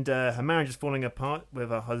 And her marriage is falling apart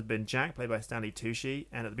with her husband Jack, played by Stanley Tucci.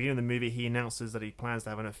 And at the beginning of the movie, he announces that he plans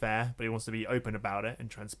to have an affair, but he wants to be open about it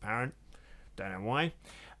and transparent. Don't know why.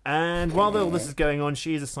 And while all this is going on,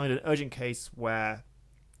 she is assigned an urgent case where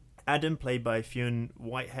Adam, played by Fionn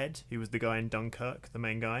Whitehead, who was the guy in Dunkirk, the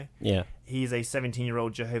main guy. Yeah. He's a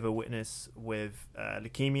 17-year-old Jehovah's Witness with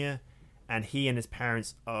leukemia, and he and his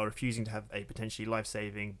parents are refusing to have a potentially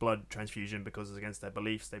life-saving blood transfusion because it's against their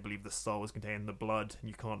beliefs. They believe the soul is contained in the blood, and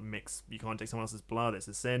you can't take someone else's blood, it's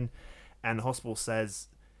a sin. And the hospital says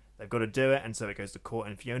they've got to do it, and so it goes to court,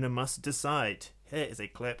 and Fiona must decide. Here is a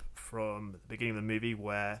clip from the beginning of the movie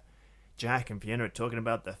where Jack and Fiona are talking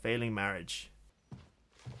about their failing marriage.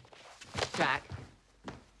 Jack.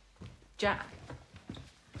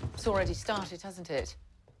 It's already started, hasn't it?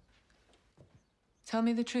 Tell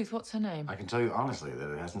me the truth. What's her name? I can tell you honestly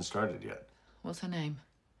that it hasn't started yet. What's her name?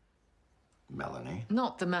 Melanie.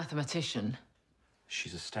 Not the mathematician.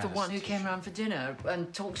 She's a statistician. The one who came round for dinner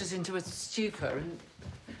and talked us into a stupor and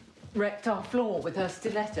wrecked our floor with her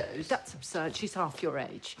stilettos. That's absurd. She's half your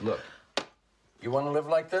age. Look, you want to live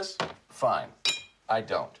like this? Fine. I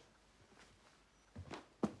don't.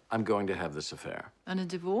 I'm going to have this affair. And a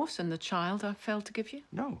divorce and the child I failed to give you?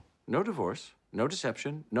 No. No divorce. No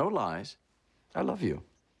deception. No lies. I love you.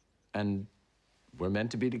 And we're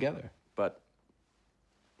meant to be together. But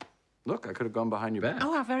look, I could have gone behind your back.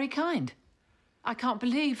 Oh, how very kind. I can't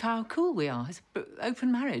believe how cool we are. It's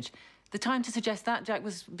open marriage. The time to suggest that, Jack,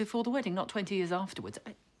 was before the wedding, not 20 years afterwards.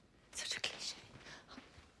 Such a cliché.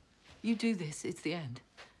 You do this, it's the end.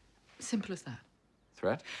 Simple as that.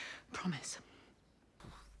 Threat? Promise.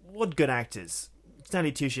 What good actors.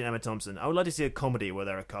 Stanley Tucci and Emma Thompson. I would like to see a comedy where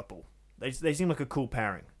they're a couple. They seem like a cool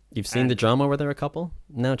pairing. You've seen the drama where they're a couple?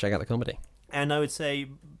 Now check out the comedy. And I would say,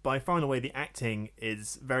 by far and away, the acting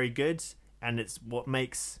is very good, and it's what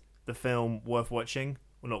makes the film worth watching.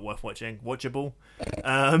 Well, not worth watching, watchable.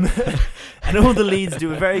 And all the leads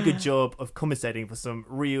do a very good job of compensating for some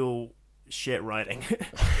real shit writing.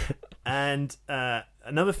 And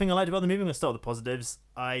another thing I liked about the movie, I'm going to start with the positives.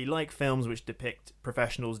 I like films which depict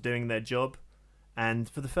professionals doing their job. And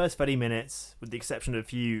for the first 30 minutes, with the exception of a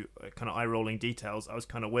few kind of eye-rolling details, I was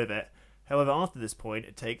kind of with it. However, after this point,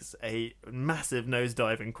 it takes a massive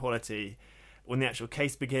nosedive in quality when the actual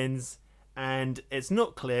case begins. And it's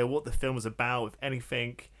not clear what the film is about, if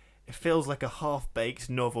anything. It feels like a half-baked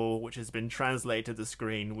novel which has been translated to the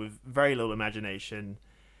screen with very little imagination.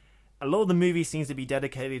 A lot of the movie seems to be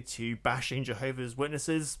dedicated to bashing Jehovah's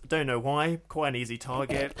Witnesses. Don't know why. Quite an easy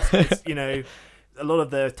target. It's, a lot of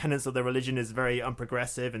the tenets of their religion is very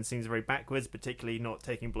unprogressive and seems very backwards, particularly not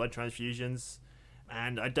taking blood transfusions.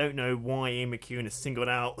 And I don't know why Ian McEwan has singled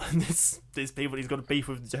out these people he's got a beef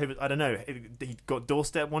with Jehovah's. I don't know. He got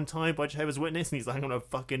doorstepped one time by Jehovah's Witness, and he's like, I'm going to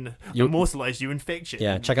fucking immortalise you in fiction.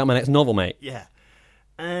 Yeah, check out my next novel, mate. Yeah.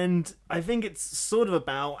 And I think it's sort of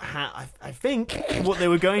about how... I think what they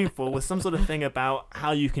were going for was some sort of thing about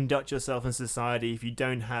how you conduct yourself in society if you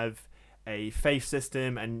don't have a faith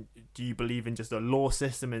system, and do you believe in just a law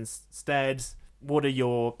system instead? What are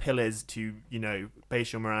your pillars to,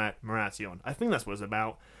 base your morality on? I think that's what it's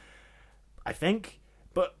about. I think.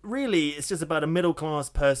 But really, it's just about a middle-class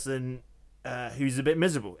person who's a bit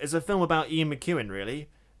miserable. It's a film about Ian McEwan, really.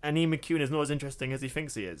 And Ian McEwan is not as interesting as he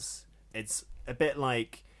thinks he is. It's a bit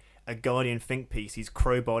like a Guardian think piece. He's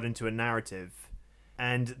crowbarred into a narrative.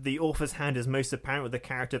 And the author's hand is most apparent with the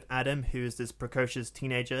character of Adam, who is this precocious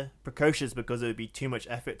teenager. Precocious because it would be too much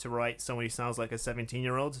effort to write someone who sounds like a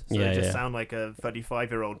 17-year-old. So they just sound like a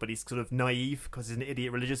 35-year-old, but he's sort of naive because he's an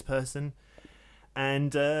idiot religious person.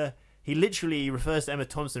 And he literally refers to Emma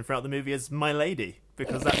Thompson throughout the movie as my lady,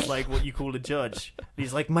 because that's like what you call a judge.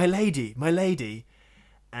 He's like, my lady, my lady.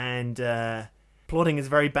 And plotting is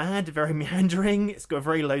very bad, very meandering. It's got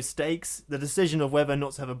very low stakes. The decision of whether or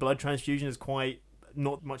not to have a blood transfusion is quite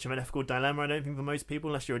not much of an ethical dilemma, I don't think, for most people,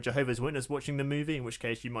 unless you're a Jehovah's Witness watching the movie, in which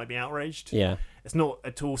case you might be outraged. Yeah. It's not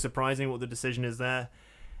at all surprising what the decision is there.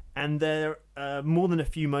 And there are more than a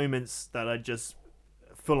few moments that are just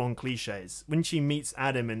full-on cliches. When she meets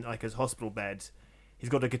Adam in like his hospital bed, he's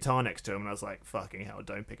got a guitar next to him, and I was like, fucking hell,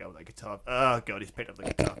 don't pick up that guitar. Oh, God, he's picked up the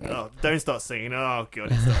guitar. Oh, don't start singing. Oh,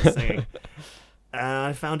 God, he starts singing.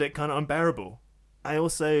 I found it kind of unbearable. I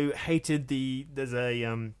also hated there's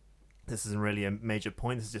a... this isn't really a major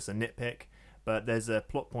point, this is just a nitpick, but there's a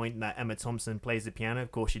plot point that Emma Thompson plays the piano.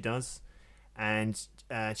 Of course she does. And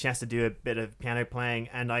she has to do a bit of piano playing,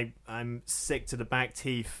 and I'm sick to the back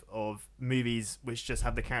teeth of movies which just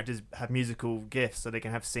have the characters have musical gifts, so they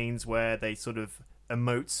can have scenes where they sort of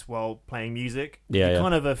emote while playing music. You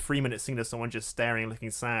can't have a 3-minute scene of someone just staring and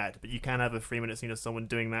looking sad, but you can have a 3-minute scene of someone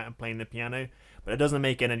doing that and playing the piano. But it doesn't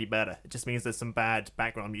make it any better. It just means there's some bad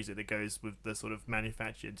background music that goes with the sort of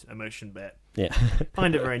manufactured emotion bit. Yeah.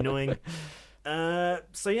 Find it very annoying.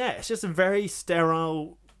 So yeah, it's just a very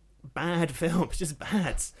sterile, bad film. It's just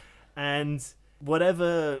bad. And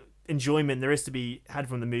whatever enjoyment there is to be had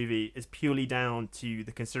from the movie is purely down to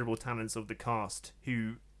the considerable talents of the cast,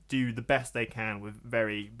 who do the best they can with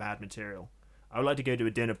very bad material. I would like to go to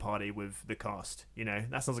a dinner party with the cast.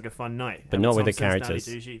 That sounds like a fun night. But not with the characters.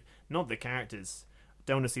 Not the characters. I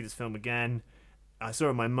don't want to see this film again. I saw it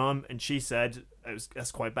with my mum, and she said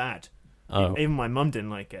that's quite bad. Oh. Even my mum didn't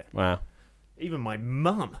like it. Wow. Even my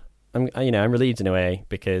mum. I'm relieved in a way,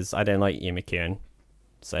 because I don't like Ian McEwan,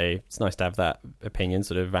 so it's nice to have that opinion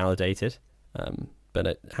sort of validated.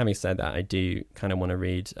 But having said that, I do kind of want to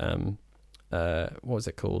read. What was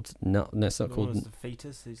it called? No, it's not called. The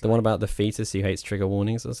fetus. The one about the fetus who hates trigger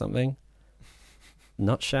warnings or something.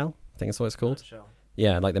 Nutshell, I think that's what it's called. Nutshell.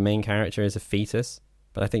 Yeah, like the main character is a fetus,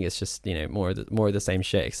 but I think it's just more of the same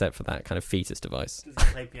shit, except for that kind of fetus device. Does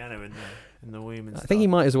he play piano in the womb and stuff? I think he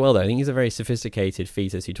might as well, though. I think he's a very sophisticated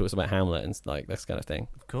fetus who talks about Hamlet and like this kind of thing.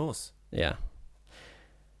 Of course. Yeah.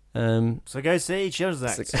 So go see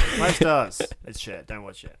Children's Act. 5 stars. It's shit. Don't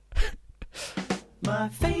watch it. My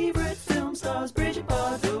favourite film stars Bridget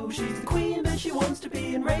Bardot. She's the queen, but she wants to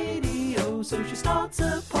be in radio. So she starts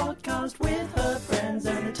a podcast with her friends,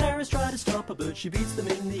 and the terrorists try to stop her, but she beats them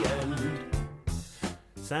in the end.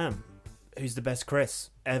 Sam, who's the best Chris?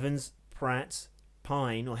 Evans, Pratt,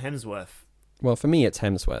 Pine, or Hemsworth? Well, for me, it's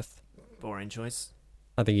Hemsworth. Boring choice.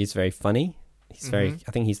 I think he's very funny. He's I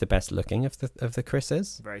think he's the best looking of the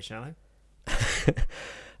Chris's. Very shallow.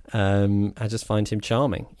 I just find him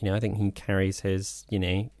charming. I think he carries his,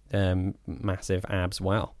 massive abs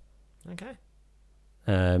well. Okay.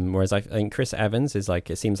 Whereas I think Chris Evans is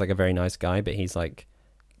it seems like a very nice guy, but he's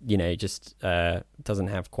just doesn't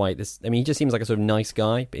have quite this. I mean, he just seems like a sort of nice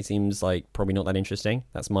guy, but he seems like probably not that interesting.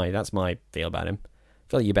 That's my feel about him.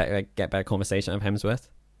 I feel like you better get better conversation out of Hemsworth.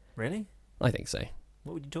 Really? I think so.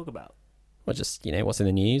 What would you talk about? Well, just, what's in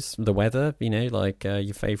the news, the weather,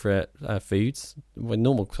 your favourite foods,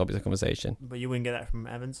 normal topics of conversation. But you wouldn't get that from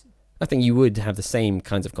Evans? I think you would have the same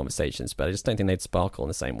kinds of conversations, but I just don't think they'd sparkle in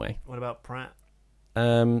the same way. What about Pratt?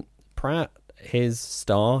 Pratt, his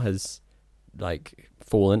star has,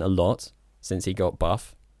 fallen a lot since he got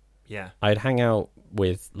buff. Yeah. I'd hang out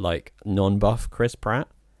with, non-buff Chris Pratt,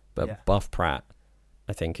 but buff Pratt,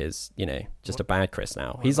 I think, is, just a bad Chris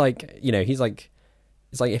now. He's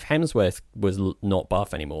it's like if Hemsworth was not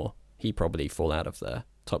buff anymore, he'd probably fall out of the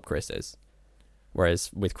top Chris's.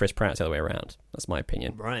 Whereas with Chris Pratt, it's the other way around. That's my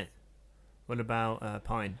opinion. Right. What about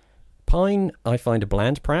Pine? Pine, I find a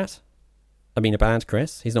bland Pratt. I mean, a bland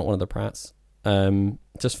Chris. He's not one of the Pratts.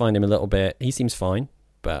 Just find him a little bit... He seems fine,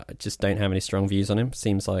 but I just don't have any strong views on him.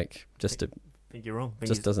 Seems like just a... I think you're wrong.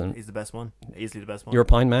 Just doesn't... He's the best one. Easily the best one. You're a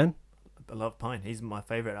Pine man? I love Pine. He's my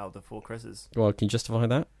favourite out of the 4 Chris's. Well, can you justify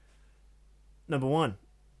that? Number 1.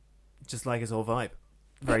 Just like his whole vibe.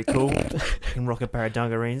 Very cool. Can rock a pair of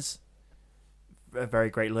dungarees. A very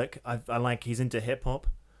great look. I like he's into hip-hop.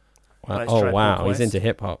 Wow. Oh, wow. He's into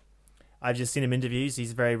hip-hop. I've just seen him interviews.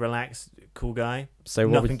 He's a very relaxed, cool guy. So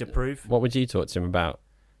nothing to prove. What would you talk to him about?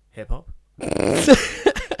 Hip-hop.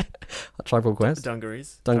 Tribal Quest?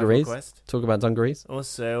 Dungarees. Dungarees? Tribal Quest. Talk about dungarees?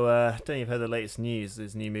 Also, I don't know if you've heard the latest news.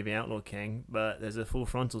 There's a new movie, Outlaw King, but there's a full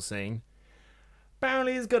frontal scene.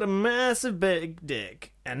 Apparently he's got a massive big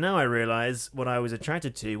dick. And now I realise what I was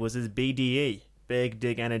attracted to was his BDE. Big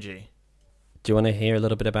dick energy. Do you want to hear a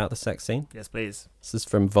little bit about the sex scene? Yes, please. This is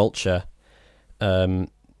from Vulture.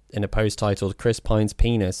 In a post titled Chris Pine's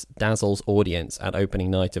Penis Dazzles Audience at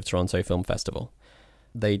Opening Night of Toronto Film Festival.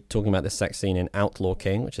 They talking about the sex scene in Outlaw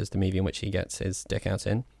King, which is the movie in which he gets his dick out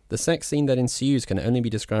in. The sex scene that ensues can only be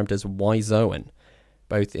described as Wizoan,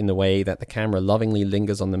 both in the way that the camera lovingly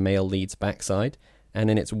lingers on the male lead's backside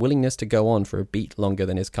and in its willingness to go on for a beat longer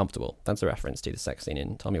than is comfortable. That's a reference to the sex scene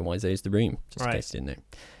in Tommy Wiseau's The Room, just in case you didn't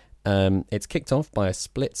know. It's kicked off by a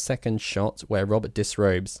split-second shot where Robert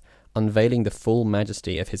disrobes, unveiling the full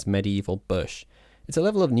majesty of his medieval bush. It's a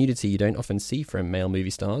level of nudity you don't often see from male movie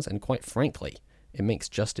stars, and quite frankly, it makes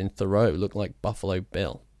Justin Theroux look like Buffalo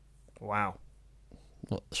Bill. Wow.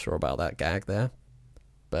 Not sure about that gag there.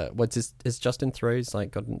 But is Justin Theroux's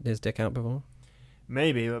gotten his dick out before?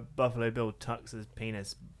 Maybe, but Buffalo Bill tucks his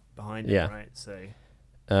penis behind him, right? So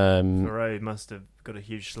Theroux must have got a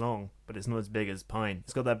huge schlong, but it's not as big as Pine.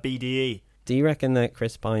 It's got that BDE. Do you reckon that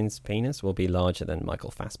Chris Pine's penis will be larger than Michael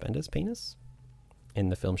Fassbender's penis in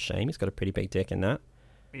the film Shame? He's got a pretty big dick in that.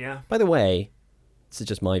 Yeah. By the way, this is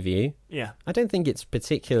just my view. Yeah. I don't think it's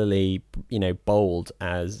particularly, bold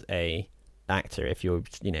as a actor if you're,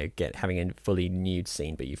 having a fully nude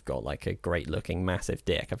scene, but you've got a great looking massive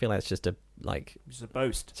dick. I feel like it's just a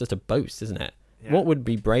boast. It's just a boast, isn't it? Yeah. What would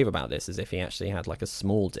be brave about this is if he actually had a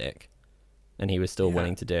small dick and he was still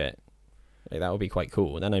willing to do it. That would be quite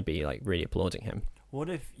cool. Then I'd be really applauding him. What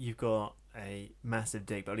if you've got a massive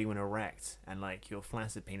dick but only when erect and your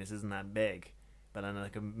flaccid penis isn't that big, but then a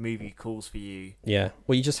movie calls for you? Yeah.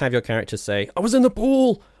 Well, you just have your character say, "I was in the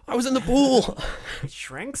pool. I was in the pool." It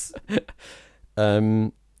shrinks.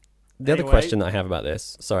 The other question that I have about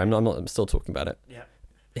this. Sorry, I'm still talking about it. Yeah.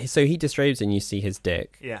 So he disrobes and you see his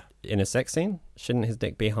dick. Yeah. In a sex scene, shouldn't his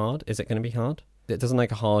dick be hard? Is it going to be hard? It doesn't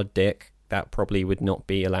a hard dick. That probably would not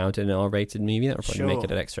be allowed in an R-rated movie. That would probably make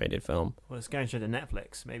it an X-rated film. Well, it's going straight to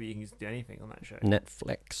Netflix. Maybe you can just do anything on that show.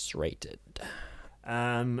 Netflix rated.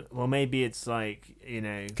 Well, maybe it's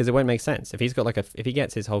because it won't make sense if he's got if he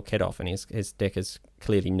gets his whole kid off and his dick is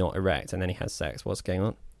clearly not erect and then he has sex. What's going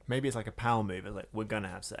on? Maybe it's like a power move. It's we're gonna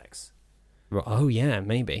have sex. Oh yeah,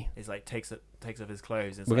 maybe. It's takes off his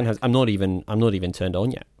clothes. We're gonna have. I'm not even turned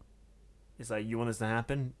on yet. It's you want this to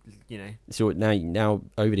happen, So now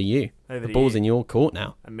over to you. The ball's in your court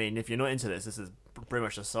now. I mean, if you're not into this is pretty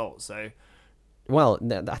much assault. So, well,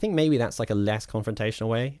 I think maybe that's a less confrontational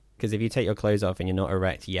way, because if you take your clothes off and you're not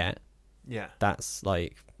erect yet, yeah, that's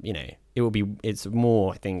it will be. It's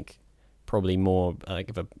more, I think, probably more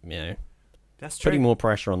of a that's true. Putting more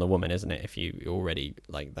pressure on the woman, isn't it? If you already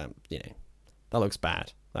that, that looks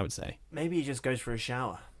bad. I would say maybe he just goes for a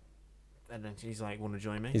shower. And then she's want to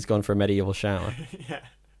join me? He's gone for a medieval shower. Yeah.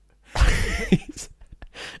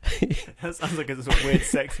 That sounds like it's a weird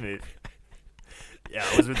sex move. Yeah,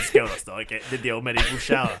 I was with this girl last night. Did the old medieval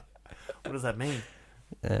shower. What does that mean?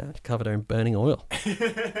 Covered her in burning oil.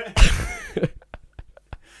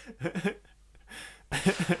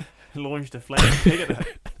 Launched a flaming pig at her.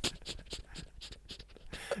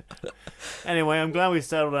 Anyway, I'm glad we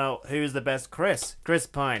settled out who's the best Chris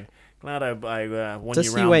Pine. Glad I won you round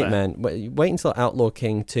Just you wait, man. Wait until Outlaw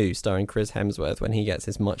King 2, starring Chris Hemsworth, when he gets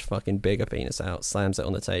his much fucking bigger penis out, slams it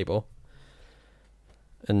on the table,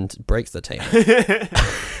 and breaks the table.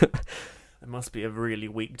 It must be a really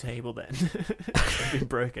weak table then. It's been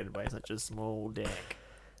broken by such a small dick.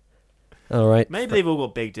 All right. Maybe they've all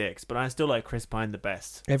got big dicks, but I still like Chris Pine the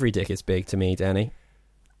best. Every dick is big to me, Danny.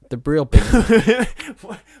 The real big,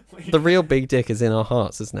 the real big dick is in our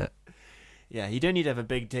hearts, isn't it? Yeah, you don't need to have a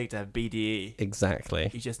big dick to have BDE. Exactly.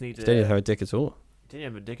 You just need to... You don't need to have a dick at all. You don't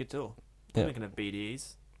have a dick at all. You're not going to have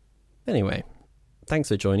BDEs. Anyway, thanks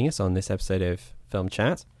for joining us on this episode of Film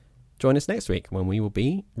Chat. Join us next week when we will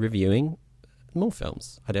be reviewing more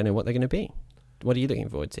films. I don't know what they're going to be. What are you looking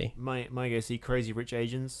forward to? Might go see Crazy Rich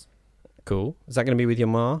Asians. Cool. Is that going to be with your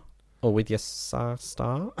ma? Or with your star?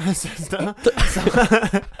 Sister?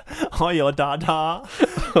 Or your dada?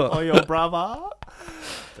 Or your brother?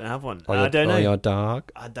 Don't have one. I don't know. Or your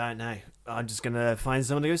dog? I don't know. I'm just going to find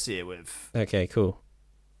someone to go see it with. Okay, cool.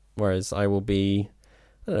 Whereas I will be...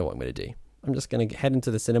 I don't know what I'm going to do. I'm just going to head into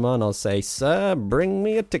the cinema and I'll say, sir, bring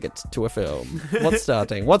me a ticket to a film. What's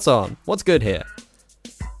starting? What's on? What's good here?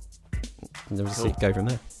 And then we'll go from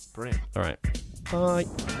there. Brilliant. All right. Bye.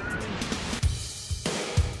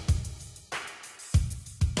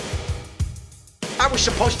 I was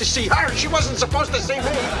supposed to see her. She wasn't supposed to see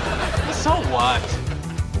me. So what?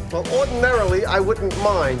 Well, ordinarily, I wouldn't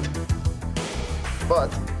mind.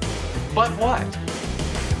 But what?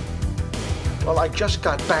 Well, I just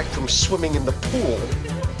got back from swimming in the pool.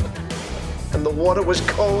 And the water was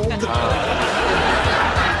cold.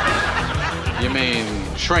 You mean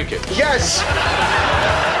shrinkage? Yes!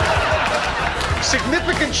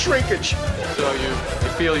 Significant shrinkage. So you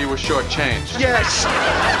feel you were shortchanged? Yes.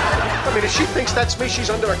 I mean, if she thinks that's me, she's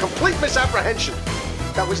under a complete misapprehension.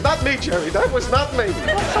 That was not me, Jerry. That was not me.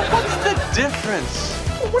 So what's the difference?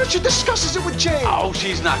 Well, what if she discusses it with Jane? Oh,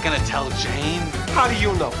 she's not gonna tell Jane. How do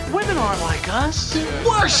you know? Women aren't like us.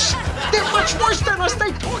 Worse! They're much worse than us.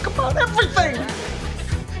 They talk about everything.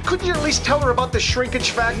 Couldn't you at least tell her about the shrinkage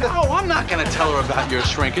factor? No, I'm not gonna tell her about your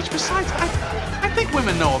shrinkage. Besides, I think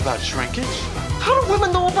women know about shrinkage. How do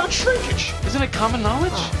women know about shrinkage? Isn't it common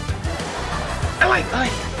knowledge? Elaine!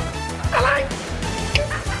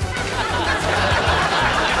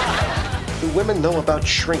 Do women know about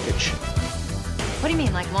shrinkage? What do you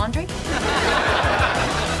mean, like laundry?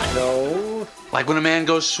 No. Like when a man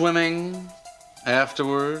goes swimming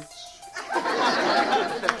afterwards?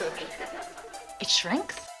 It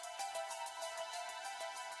shrinks?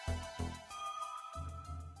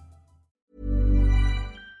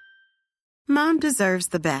 Mom deserves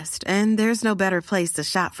the best, and there's no better place to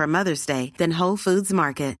shop for Mother's Day than Whole Foods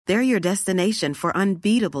Market. They're your destination for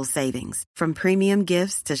unbeatable savings, from premium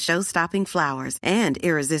gifts to show-stopping flowers and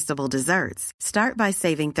irresistible desserts. Start by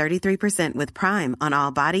saving 33% with Prime on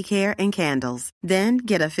all body care and candles. Then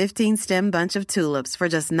get a 15-stem bunch of tulips for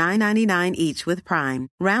just $9.99 each with Prime.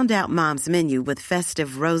 Round out Mom's menu with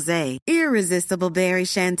festive rosé, irresistible berry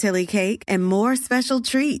chantilly cake, and more special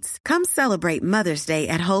treats. Come celebrate Mother's Day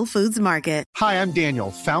at Whole Foods Market. Hi, I'm Daniel,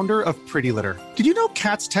 founder of Pretty Litter. Did you know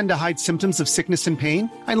cats tend to hide symptoms of sickness and pain?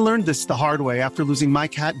 I learned this the hard way after losing my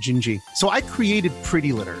cat, Gingy. So I created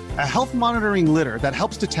Pretty Litter, a health monitoring litter that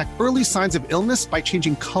helps detect early signs of illness by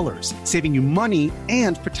changing colors, saving you money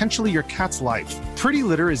and potentially your cat's life. Pretty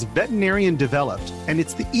Litter is veterinarian developed, and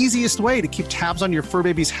it's the easiest way to keep tabs on your fur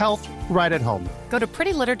baby's health right at home. Go to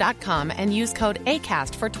prettylitter.com and use code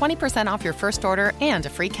ACAST for 20% off your first order and a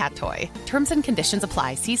free cat toy. Terms and conditions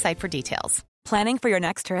apply. See site for details. Planning for your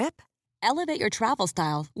next trip? Elevate your travel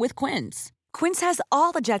style with Quince. Quince has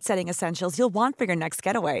all the jet-setting essentials you'll want for your next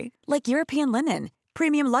getaway, like European linen,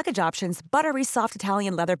 premium luggage options, buttery soft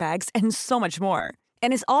Italian leather bags, and so much more.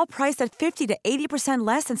 And is all priced at 50 to 80%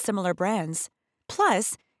 less than similar brands.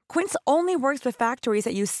 Plus, Quince only works with factories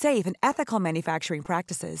that use safe and ethical manufacturing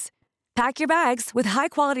practices. Pack your bags with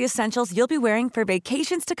high-quality essentials you'll be wearing for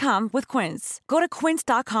vacations to come with Quince. Go to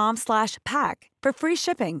quince.com/pack for free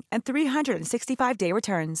shipping and 365-day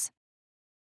returns.